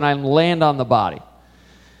opens up and I land on the body.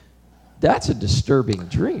 That's a disturbing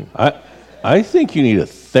dream. I think you need a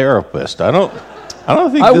therapist. I don't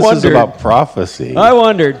think this is about prophecy. I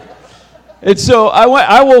wondered. And so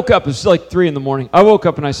I woke up, it was like 3 a.m. I woke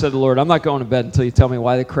up and I said to the Lord, I'm not going to bed until you tell me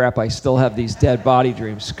why the crap I still have these dead body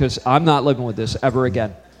dreams, because I'm not living with this ever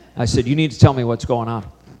again. I said, you need to tell me what's going on.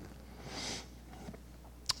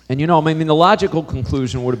 And the logical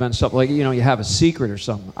conclusion would have been something like, you have a secret or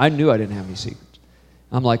something. I knew I didn't have any secrets.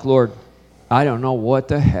 I'm like, Lord, I don't know what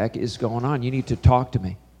the heck is going on. You need to talk to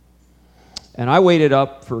me. And I waited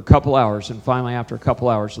up for a couple hours, and finally after a couple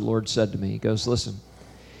hours, the Lord said to me, he goes, listen,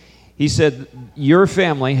 he said, your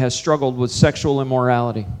family has struggled with sexual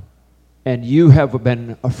immorality, and you have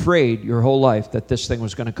been afraid your whole life that this thing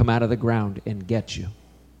was going to come out of the ground and get you.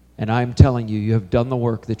 And I'm telling you, you have done the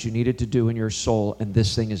work that you needed to do in your soul, and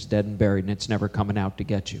this thing is dead and buried, and it's never coming out to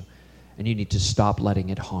get you. And you need to stop letting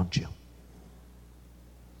it haunt you.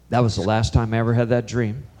 That was the last time I ever had that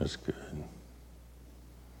dream. That's good.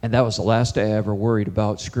 And that was the last day I ever worried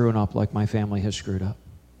about screwing up like my family has screwed up.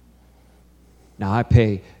 Now, I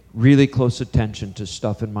pay really close attention to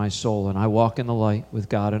stuff in my soul, and I walk in the light with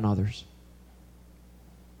God and others.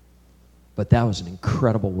 But that was an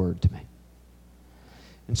incredible word to me.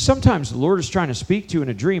 And sometimes the Lord is trying to speak to you in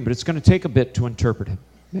a dream, but it's going to take a bit to interpret it.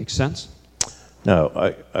 Makes sense?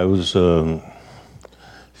 No, I was, a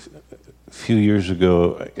few years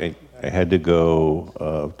ago, I had to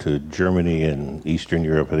go to Germany and Eastern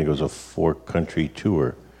Europe. I think it was a 4-country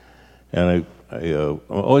tour. And I'm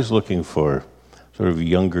always looking for sort of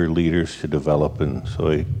younger leaders to develop, and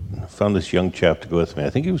so I found this young chap to go with me. I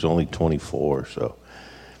think he was only 24 or so.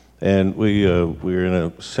 And we were in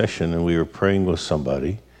a session, and we were praying with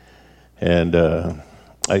somebody, and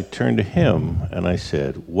I turned to him, and I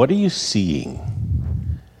said, "What are you seeing?"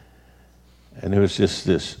 And there was just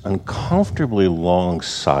this uncomfortably long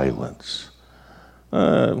silence.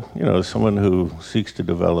 Someone who seeks to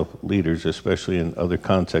develop leaders, especially in other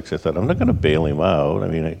contexts, I thought, I'm not going to bail him out. I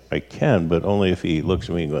mean, I can, but only if he looks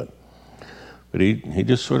at me and goes. But he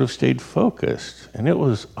just sort of stayed focused. And it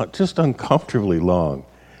was just uncomfortably long.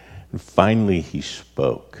 And finally he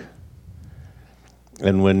spoke.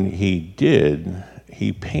 And when he did,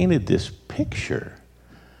 he painted this picture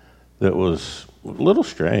that was a little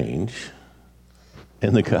strange.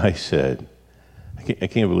 And the guy said, I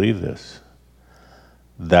can't believe this.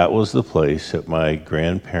 That was the place at my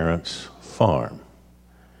grandparents' farm.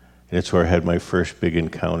 And it's where I had my first big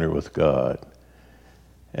encounter with God.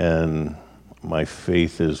 And my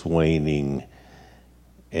faith is waning.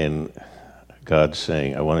 And God's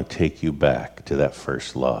saying, I want to take you back to that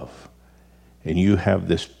first love. And you have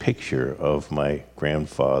this picture of my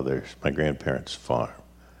grandparents' farm.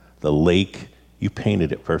 The lake, you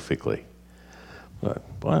painted it perfectly.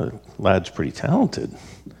 But, boy, the lad's pretty talented.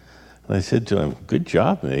 And I said to him, good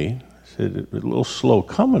job, mate. I said, a little slow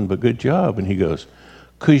coming, but good job. And he goes,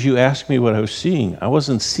 because you asked me what I was seeing. I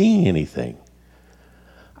wasn't seeing anything.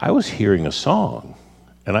 I was hearing a song,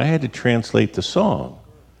 and I had to translate the song.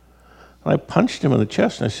 And I punched him in the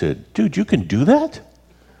chest, and I said, dude, you can do that?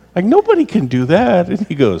 Like, nobody can do that. And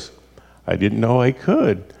he goes, I didn't know I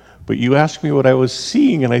could. But you asked me what I was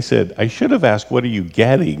seeing, and I said, I should have asked, what are you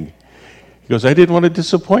getting? He goes, I didn't want to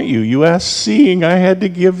disappoint you. You asked seeing, I had to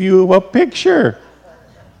give you a picture.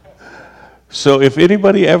 So if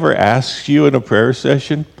anybody ever asks you in a prayer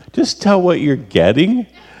session, just tell what you're getting.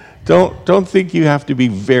 Don't think you have to be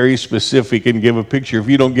very specific and give a picture if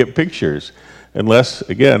you don't get pictures. Unless,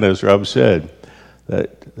 again, as Rob said,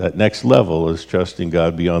 that next level is trusting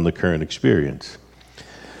God beyond the current experience.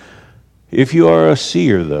 If you are a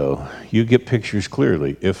seer, though, you get pictures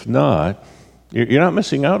clearly. If not, you're not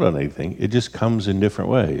missing out on anything. It just comes in different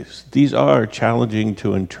ways. These are challenging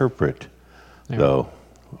to interpret, though,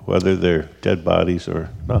 whether they're dead bodies or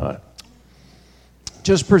not.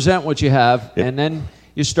 Just present what you have, and then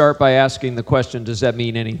you start by asking the question, does that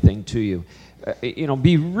mean anything to you?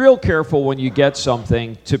 Be real careful when you get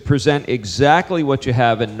something to present exactly what you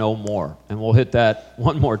have and no more. And we'll hit that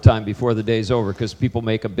one more time before the day's over, because people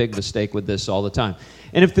make a big mistake with this all the time.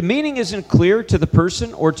 And if the meaning isn't clear to the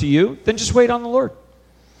person or to you, then just wait on the Lord.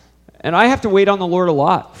 And I have to wait on the Lord a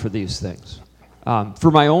lot for these things.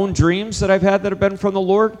 For my own dreams that I've had that have been from the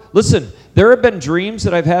Lord, listen, there have been dreams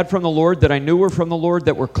that I've had from the Lord that I knew were from the Lord,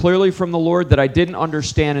 that were clearly from the Lord, that I didn't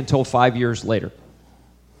understand until 5 years later.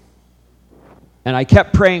 And I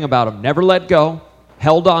kept praying about them, never let go,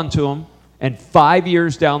 held on to them, and 5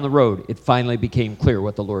 years down the road, it finally became clear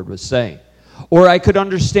what the Lord was saying. Or I could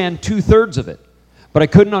understand 2/3 of it, but I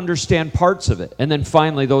couldn't understand parts of it. And then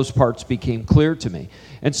finally, those parts became clear to me.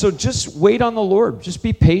 And so just wait on the Lord. Just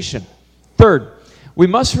be patient. Third, we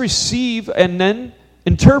must receive and then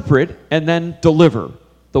interpret and then deliver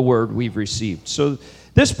the word we've received. So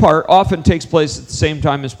this part often takes place at the same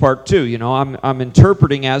time as part 2. You know, I'm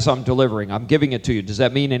interpreting as I'm delivering. I'm giving it to you. Does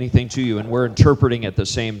that mean anything to you? And we're interpreting at the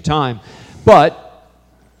same time. But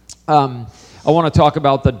I want to talk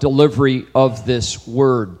about the delivery of this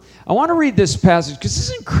word. I want to read this passage because this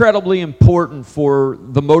is incredibly important for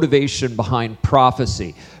the motivation behind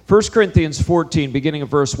prophecy. 1 Corinthians 14, beginning of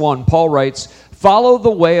verse 1, Paul writes, "Follow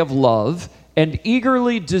the way of love and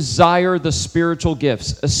eagerly desire the spiritual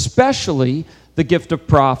gifts, especially the gift of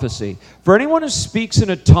prophecy. For anyone who speaks in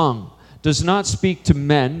a tongue does not speak to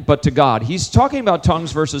men, but to God." He's talking about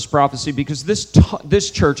tongues versus prophecy because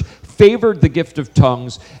this church favored the gift of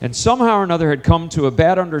tongues and somehow or another had come to a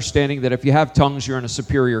bad understanding that if you have tongues, you're in a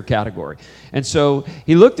superior category. And so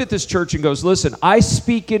he looked at this church and goes, listen, I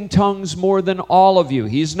speak in tongues more than all of you.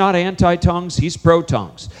 He's not anti-tongues, he's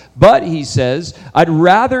pro-tongues. But, he says, I'd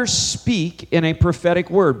rather speak in a prophetic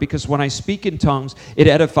word because when I speak in tongues, it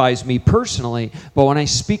edifies me personally. But when I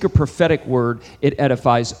speak a prophetic word, it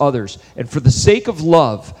edifies others. And for the sake of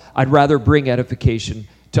love, I'd rather bring edification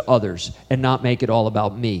to others and not make it all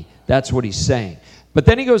about me. That's what he's saying. But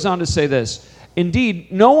then he goes on to say this, indeed,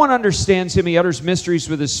 no one understands him. He utters mysteries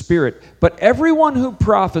with his spirit. But everyone who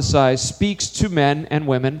prophesies speaks to men and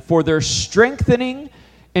women for their strengthening,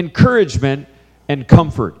 encouragement, and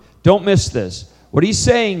comfort. Don't miss this. What he's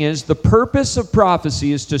saying is the purpose of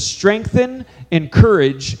prophecy is to strengthen,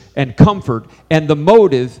 encourage, and comfort. And the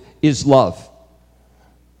motive is love.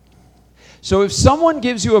 So if someone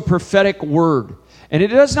gives you a prophetic word, and it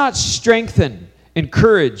does not strengthen,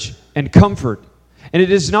 encourage, and comfort, and it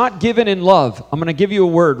is not given in love, I'm going to give you a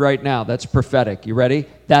word right now that's prophetic. You ready?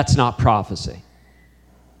 That's not prophecy.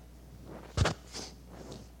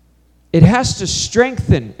 It has to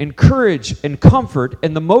strengthen, encourage, and comfort,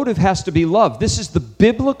 and the motive has to be love. This is the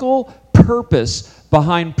biblical purpose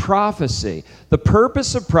behind prophecy. The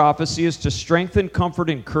purpose of prophecy is to strengthen, comfort,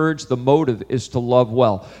 encourage. The motive is to love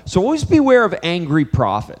well. So always beware of angry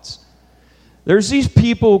prophets. There's these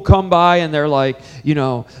people who come by and they're like, you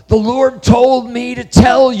know, the Lord told me to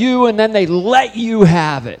tell you, and then they let you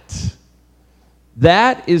have it.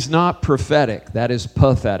 That is not prophetic. That is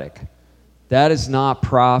pathetic. That is not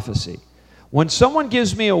prophecy. When someone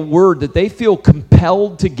gives me a word that they feel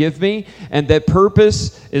compelled to give me, and that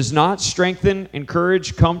purpose is not strengthen,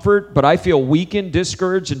 encourage, comfort, but I feel weakened,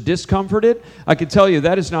 discouraged, and discomforted, I can tell you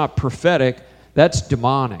that is not prophetic. That's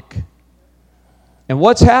demonic. And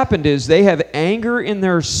what's happened is they have anger in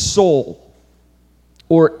their soul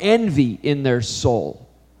or envy in their soul.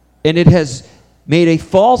 And it has made a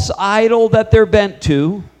false idol that they're bent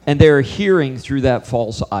to, and they're hearing through that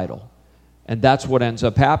false idol. And that's what ends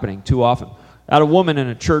up happening too often. I had a woman in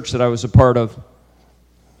a church that I was a part of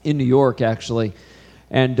in New York, actually,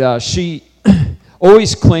 and she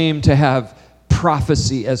always claimed to have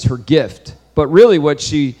prophecy as her gift. But really what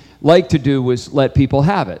she liked to do was let people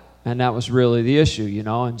have it. And that was really the issue, you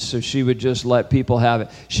know, and so she would just let people have it.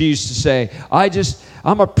 She used to say,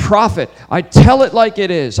 I'm a prophet. I tell it like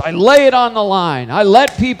it is. I lay it on the line. I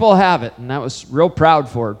let people have it. And that was real proud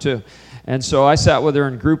for her, too. And so I sat with her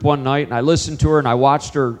in group one night, and I listened to her, and I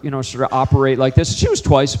watched her, you know, sort of operate like this. She was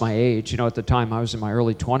twice my age. You know, at the time, I was in my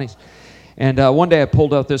early 20s. And one day I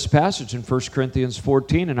pulled out this passage in 1 Corinthians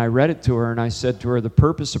 14, and I read it to her, and I said to her, the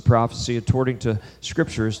purpose of prophecy, according to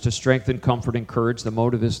Scripture, is to strengthen, comfort, encourage. The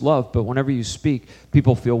motive is love. But whenever you speak,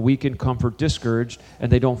 people feel weakened, comfort, discouraged,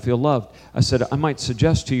 and they don't feel loved. I said, I might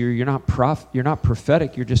suggest to you, you're not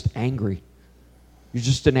prophetic, you're just angry. You're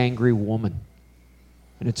just an angry woman.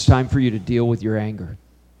 And it's time for you to deal with your anger.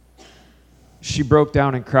 She broke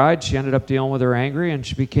down and cried. She ended up dealing with her anger, and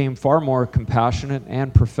she became far more compassionate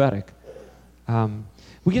and prophetic.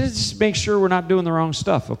 We got to just make sure we're not doing the wrong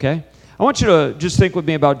stuff, okay? I want you to just think with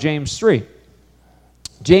me about James 3.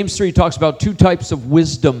 James 3 talks about two types of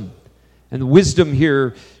wisdom. And the wisdom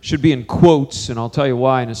here should be in quotes, and I'll tell you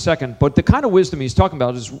why in a second. But the kind of wisdom he's talking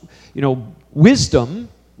about is, you know, wisdom,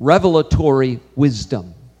 revelatory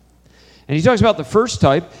wisdom. And he talks about the first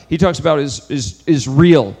type, he talks about is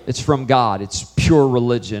real. It's from God. It's pure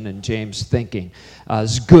religion in James' thinking.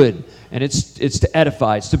 It's good. And it's to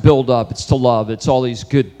edify. It's to build up. It's to love. It's all these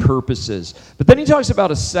good purposes. But then he talks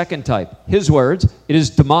about a second type. His words, it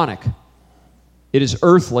is demonic. It is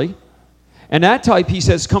earthly. And that type, he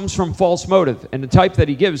says, comes from false motive. And the type that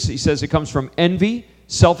he gives, he says it comes from envy,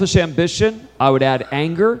 selfish ambition. I would add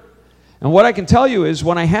anger. And what I can tell you is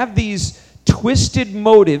when I have these twisted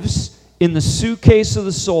motives in the suitcase of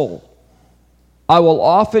the soul, I will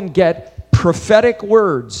often get prophetic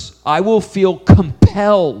words. I will feel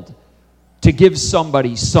compelled to give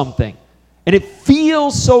somebody something. And it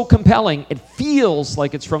feels so compelling. It feels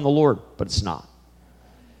like it's from the Lord, but it's not.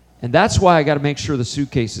 And that's why I got to make sure the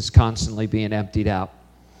suitcase is constantly being emptied out.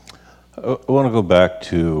 I want to go back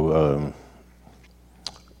to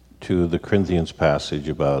the Corinthians passage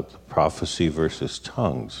about prophecy versus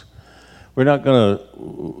tongues. We're not going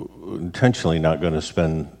to, intentionally not going to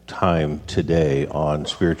spend time today on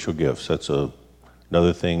spiritual gifts. That's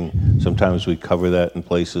another thing. Sometimes we cover that in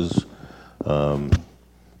places,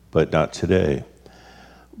 but not today.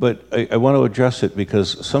 But I want to address it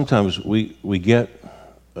because sometimes we get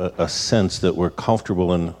a sense that we're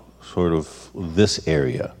comfortable in sort of this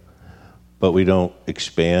area, but we don't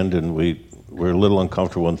expand, and we're a little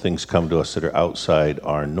uncomfortable when things come to us that are outside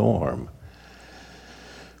our norm.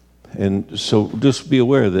 And so just be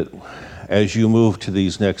aware that as you move to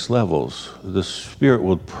these next levels, the Spirit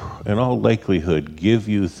will, in all likelihood, give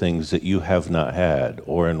you things that you have not had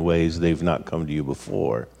or in ways they've not come to you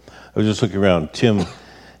before. I was just looking around. Tim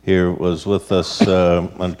was with us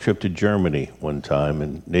on a trip to Germany one time,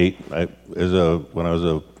 and Nate, when I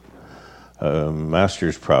was a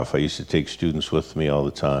master's prof, I used to take students with me all the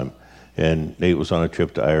time, and Nate was on a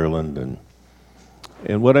trip to Ireland,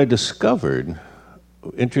 and what I discovered,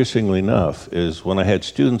 interestingly enough, is when I had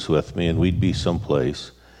students with me and we'd be someplace,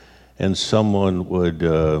 and someone would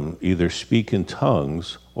either speak in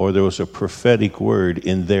tongues or there was a prophetic word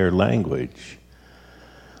in their language.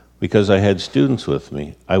 Because I had students with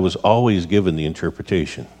me, I was always given the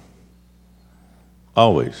interpretation.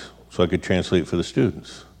 Always. So I could translate for the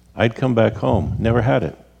students. I'd come back home, never had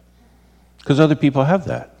it. Because other people have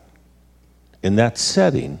that. In that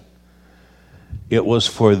setting, it was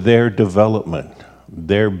for their development,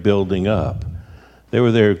 their building up. They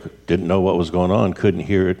were there, didn't know what was going on, couldn't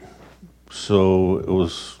hear it, so it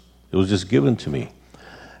was just given to me.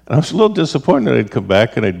 And I was a little disappointed. I'd come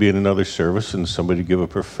back and I'd be in another service and somebody would give a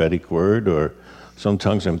prophetic word or some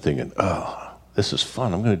tongues. I'm thinking, oh, this is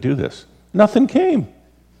fun. I'm going to do this. Nothing came.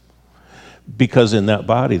 Because in that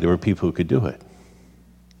body, there were people who could do it.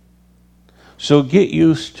 So get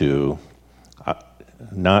used to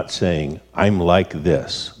not saying, I'm like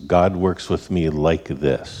this. God works with me like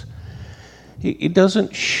this. He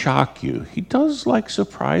doesn't shock you. He does like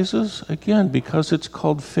surprises, again, because it's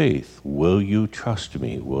called faith. Will you trust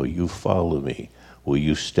me? Will you follow me? Will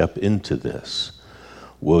you step into this?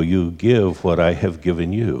 Will you give what I have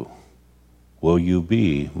given you? Will you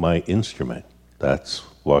be my instrument? That's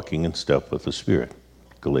walking in step with the Spirit.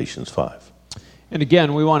 Galatians 5. And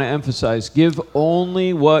again, we want to emphasize, give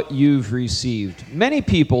only what you've received. Many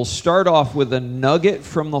people start off with a nugget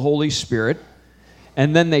from the Holy Spirit,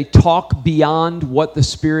 and then they talk beyond what the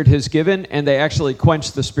Spirit has given, and they actually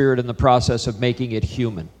quench the Spirit in the process of making it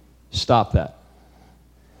human. Stop that.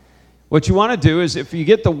 What you want to do is, if you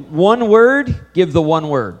get the one word, give the one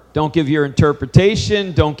word. Don't give your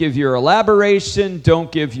interpretation, don't give your elaboration, don't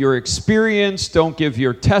give your experience, don't give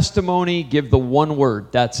your testimony, give the one word.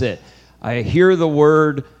 That's it. I hear the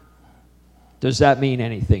word. Does that mean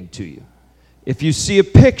anything to you? If you see a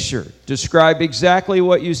picture, describe exactly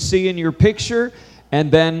what you see in your picture, and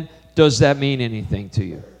then, does that mean anything to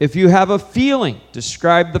you? If you have a feeling,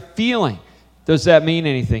 describe the feeling. Does that mean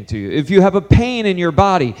anything to you? If you have a pain in your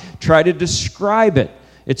body, try to describe it.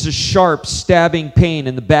 It's a sharp, stabbing pain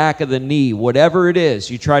in the back of the knee. Whatever it is,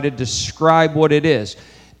 you try to describe what it is.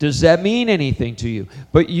 Does that mean anything to you?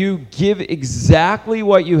 But you give exactly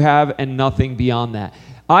what you have and nothing beyond that.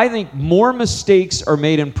 I think more mistakes are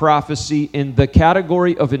made in prophecy in the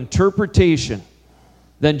category of interpretation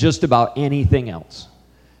than just about anything else.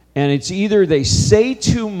 And it's either they say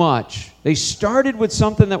too much, they started with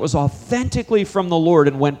something that was authentically from the Lord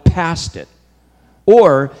and went past it,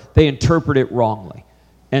 or they interpret it wrongly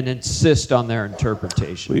and insist on their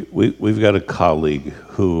interpretation. We've got a colleague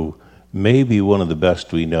who may be one of the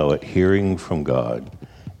best we know at hearing from God,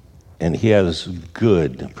 and he has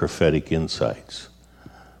good prophetic insights,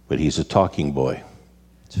 but he's a talking boy.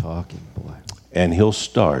 Talking boy. And he'll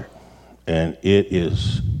start, and it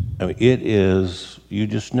is, you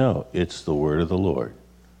just know, it's the word of the Lord.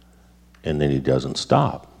 And then he doesn't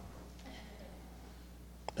stop.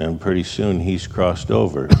 And pretty soon he's crossed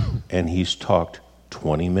over, and he's talked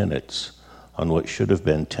 20 minutes on what should have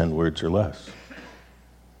been 10 words or less.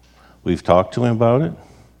 We've talked to him about it.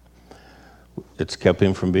 It's kept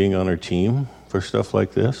him from being on our team for stuff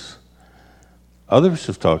like this. Others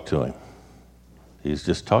have talked to him. He's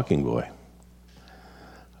just talking boy.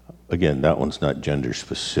 Again, that one's not gender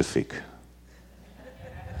specific.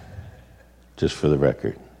 Just for the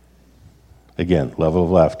record. Again, level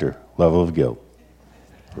of laughter, level of guilt.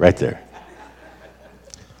 Right there.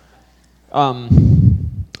 I'm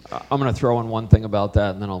going to throw in one thing about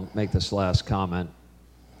that, and then I'll make this last comment.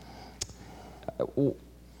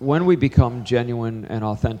 When we become genuine and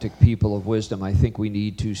authentic people of wisdom, I think we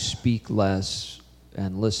need to speak less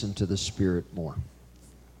and listen to the Spirit more.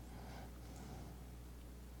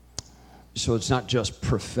 So it's not just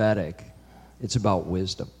prophetic, it's about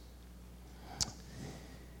wisdom.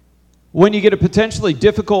 When you get a potentially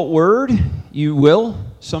difficult word, you will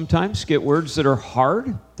sometimes get words that are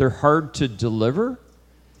hard. They're hard to deliver.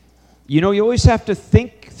 You know, you always have to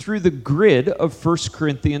think through the grid of 1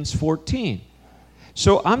 Corinthians 14.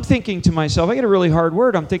 So I'm thinking to myself, I get a really hard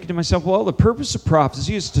word. I'm thinking to myself, well, the purpose of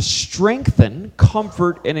prophecy is to strengthen,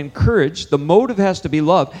 comfort, and encourage. The motive has to be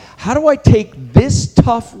love. How do I take this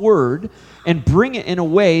tough word and bring it in a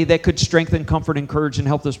way that could strengthen, comfort, encourage, and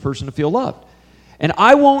help this person to feel loved? And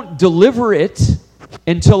I won't deliver it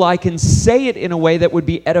until I can say it in a way that would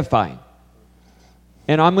be edifying.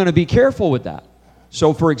 And I'm going to be careful with that.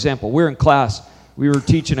 So, for example, we're in class. We were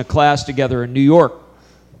teaching a class together in New York.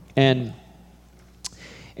 And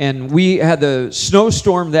we had the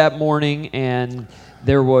snowstorm that morning, and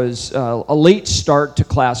there was a late start to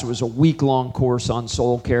class. It was a week-long course on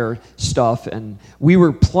soul care stuff, and we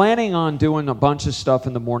were planning on doing a bunch of stuff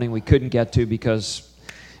in the morning we couldn't get to because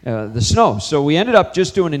the snow. So we ended up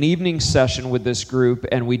just doing an evening session with this group,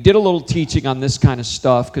 and we did a little teaching on this kind of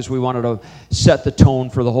stuff because we wanted to set the tone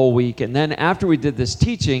for the whole week. And then after we did this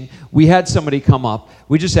teaching, we had somebody come up.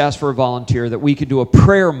 We just asked for a volunteer that we could do a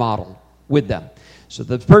prayer model with them. So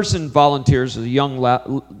the person volunteers is a young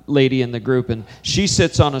lady in the group, and she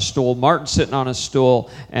sits on a stool. Martin's sitting on a stool,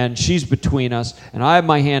 and she's between us. And I have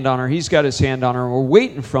my hand on her. He's got his hand on her, and we're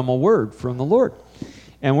waiting from a word from the Lord.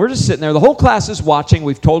 And we're just sitting there. The whole class is watching.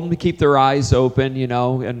 We've told them to keep their eyes open, you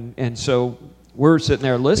know, and so we're sitting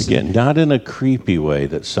there listening. Again, not in a creepy way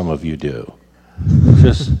that some of you do.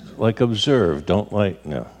 Just like observe, don't like,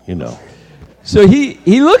 no, you know. So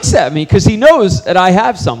he looks at me because he knows that I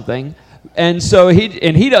have something. And so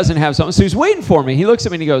he doesn't have something, so he's waiting for me. He looks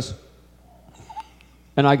at me and he goes,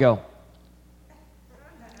 and I go,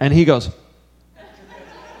 and he goes,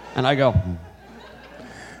 and I go.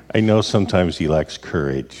 I know sometimes he lacks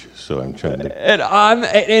courage, so I'm trying to.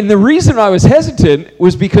 And the reason I was hesitant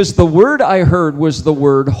was because the word I heard was the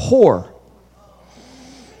word whore.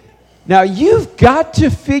 Now you've got to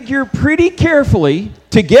figure pretty carefully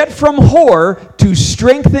to get from whore to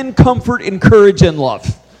strengthen, comfort, encourage, and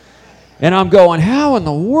love. And I'm going, how in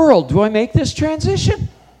the world do I make this transition?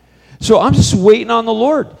 So I'm just waiting on the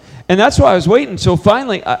Lord. And that's why I was waiting. So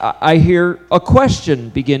finally, I hear a question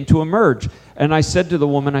begin to emerge. And I said to the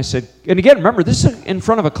woman, I said, and again, remember, this is in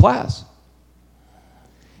front of a class.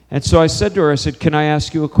 And so I said to her, I said, can I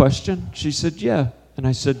ask you a question? She said, yeah. And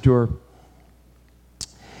I said to her,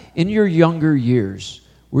 in your younger years,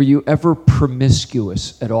 were you ever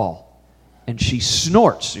promiscuous at all? And she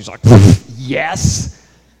snorts. She's like, yes.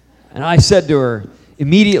 And I said to her,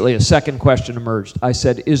 immediately a second question emerged. I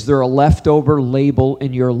said, is there a leftover label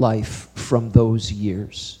in your life from those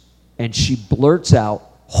years? And she blurts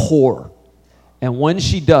out, whore. And when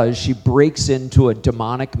she does, she breaks into a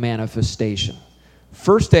demonic manifestation.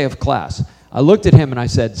 First day of class, I looked at him and I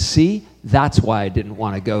said, see, that's why I didn't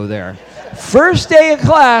want to go there. First day of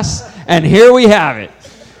class, and here we have it.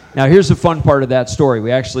 Now, here's the fun part of that story.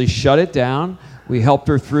 We actually shut it down. We helped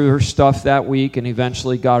her through her stuff that week and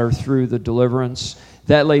eventually got her through the deliverance.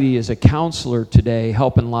 That lady is a counselor today,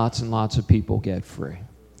 helping lots and lots of people get free.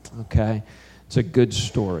 Okay? It's a good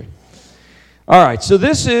story. All right, so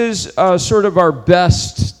this is sort of our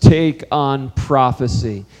best take on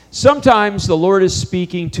prophecy. Sometimes the Lord is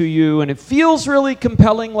speaking to you, and it feels really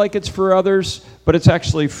compelling like it's for others, but it's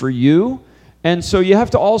actually for you. And so you have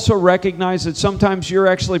to also recognize that sometimes you're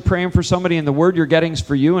actually praying for somebody, and the word you're getting is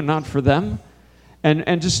for you and not for them.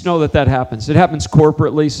 And just know that happens. It happens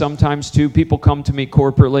corporately sometimes too. People come to me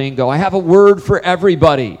corporately and go, I have a word for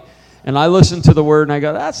everybody. And I listen to the word and I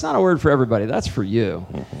go, that's not a word for everybody. That's for you.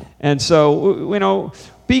 And so, you know,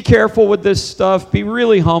 be careful with this stuff. Be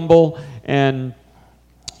really humble and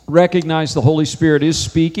recognize the Holy Spirit is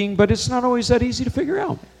speaking, but it's not always that easy to figure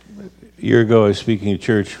out. A year ago, I was speaking at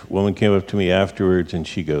church. A woman came up to me afterwards and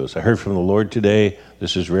she goes, I heard from the Lord today.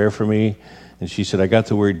 This is rare for me. And she said, I got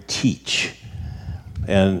the word teach.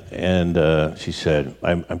 And she said,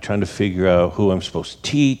 I'm trying to figure out who I'm supposed to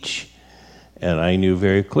teach. And I knew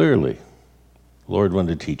very clearly, the Lord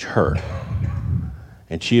wanted to teach her.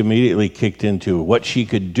 And she immediately kicked into what she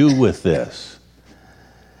could do with this.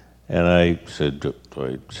 And I said, do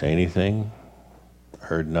I say anything?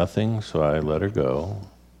 Heard nothing, so I let her go.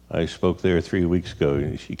 I spoke there 3 weeks ago,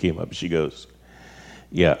 and she came up and she goes,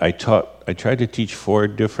 yeah, I tried to teach 4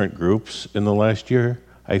 different groups in the last year.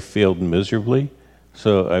 I failed miserably.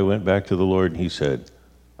 So I went back to the Lord, and he said,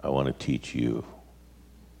 I want to teach you.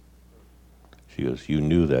 She goes, you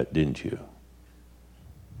knew that, didn't you?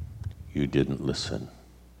 You didn't listen.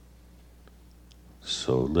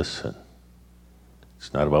 So listen.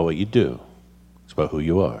 It's not about what you do. It's about who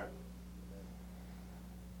you are.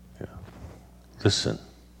 Yeah. Listen.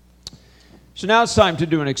 So now it's time to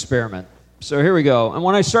do an experiment. So here we go. And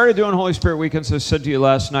when I started doing Holy Spirit Weekends, as I said to you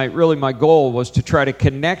last night, really my goal was to try to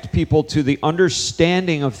connect people to the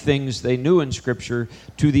understanding of things they knew in Scripture,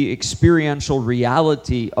 to the experiential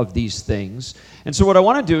reality of these things. And so what I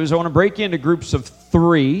want to do is I want to break you into groups of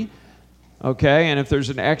 3, okay? And if there's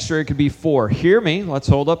an extra, it could be 4. Hear me. Let's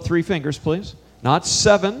hold up 3 fingers, please. Not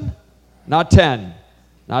 7, not 10,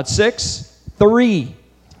 not 6, 3.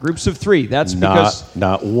 Groups of 3. That's because...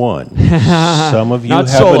 Not 1. Some of you have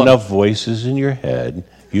solo. enough voices in your head.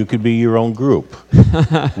 You could be your own group.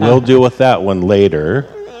 We'll deal with that one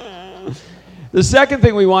later. The second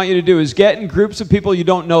thing we want you to do is get in groups of people you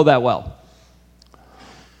don't know that well.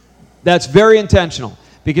 That's very intentional.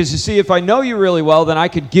 Because you see, if I know you really well, then I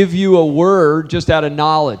could give you a word just out of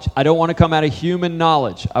knowledge. I don't want to come out of human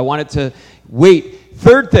knowledge. I want it to wait.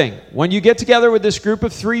 Third thing, when you get together with this group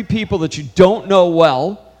of 3 people that you don't know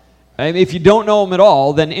well, and if you don't know them at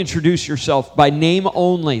all, then introduce yourself by name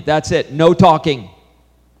only. That's it. No talking.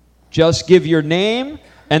 Just give your name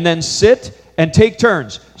and then sit and take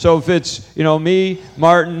turns. So if it's, me,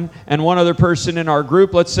 Martin, and one other person in our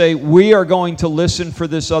group, let's say we are going to listen for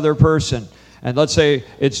this other person. And let's say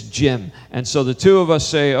it's Jim. And so the 2 of us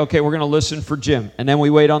say, okay, we're going to listen for Jim. And then we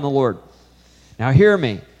wait on the Lord. Now hear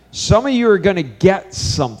me. Some of you are going to get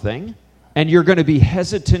something, and you're going to be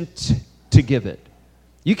hesitant to give it.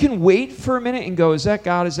 You can wait for a minute and go, is that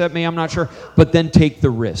God? Is that me? I'm not sure. But then take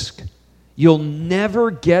the risk. You'll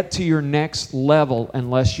never get to your next level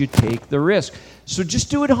unless you take the risk. So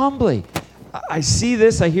just do it humbly. I see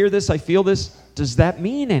this, I hear this, I feel this. Does that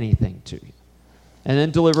mean anything to you? And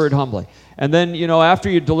then deliver it humbly. And then, after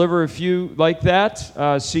you deliver a few like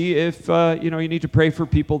that, see if, you need to pray for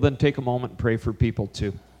people, then take a moment and pray for people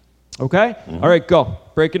too. Okay? Mm-hmm. All right, go.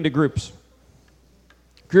 Break into groups.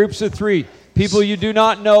 Groups of 3. People you do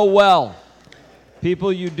not know well.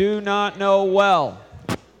 People you do not know well.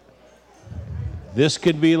 This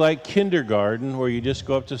could be like kindergarten, where you just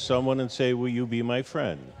go up to someone and say, will you be my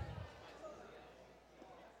friend?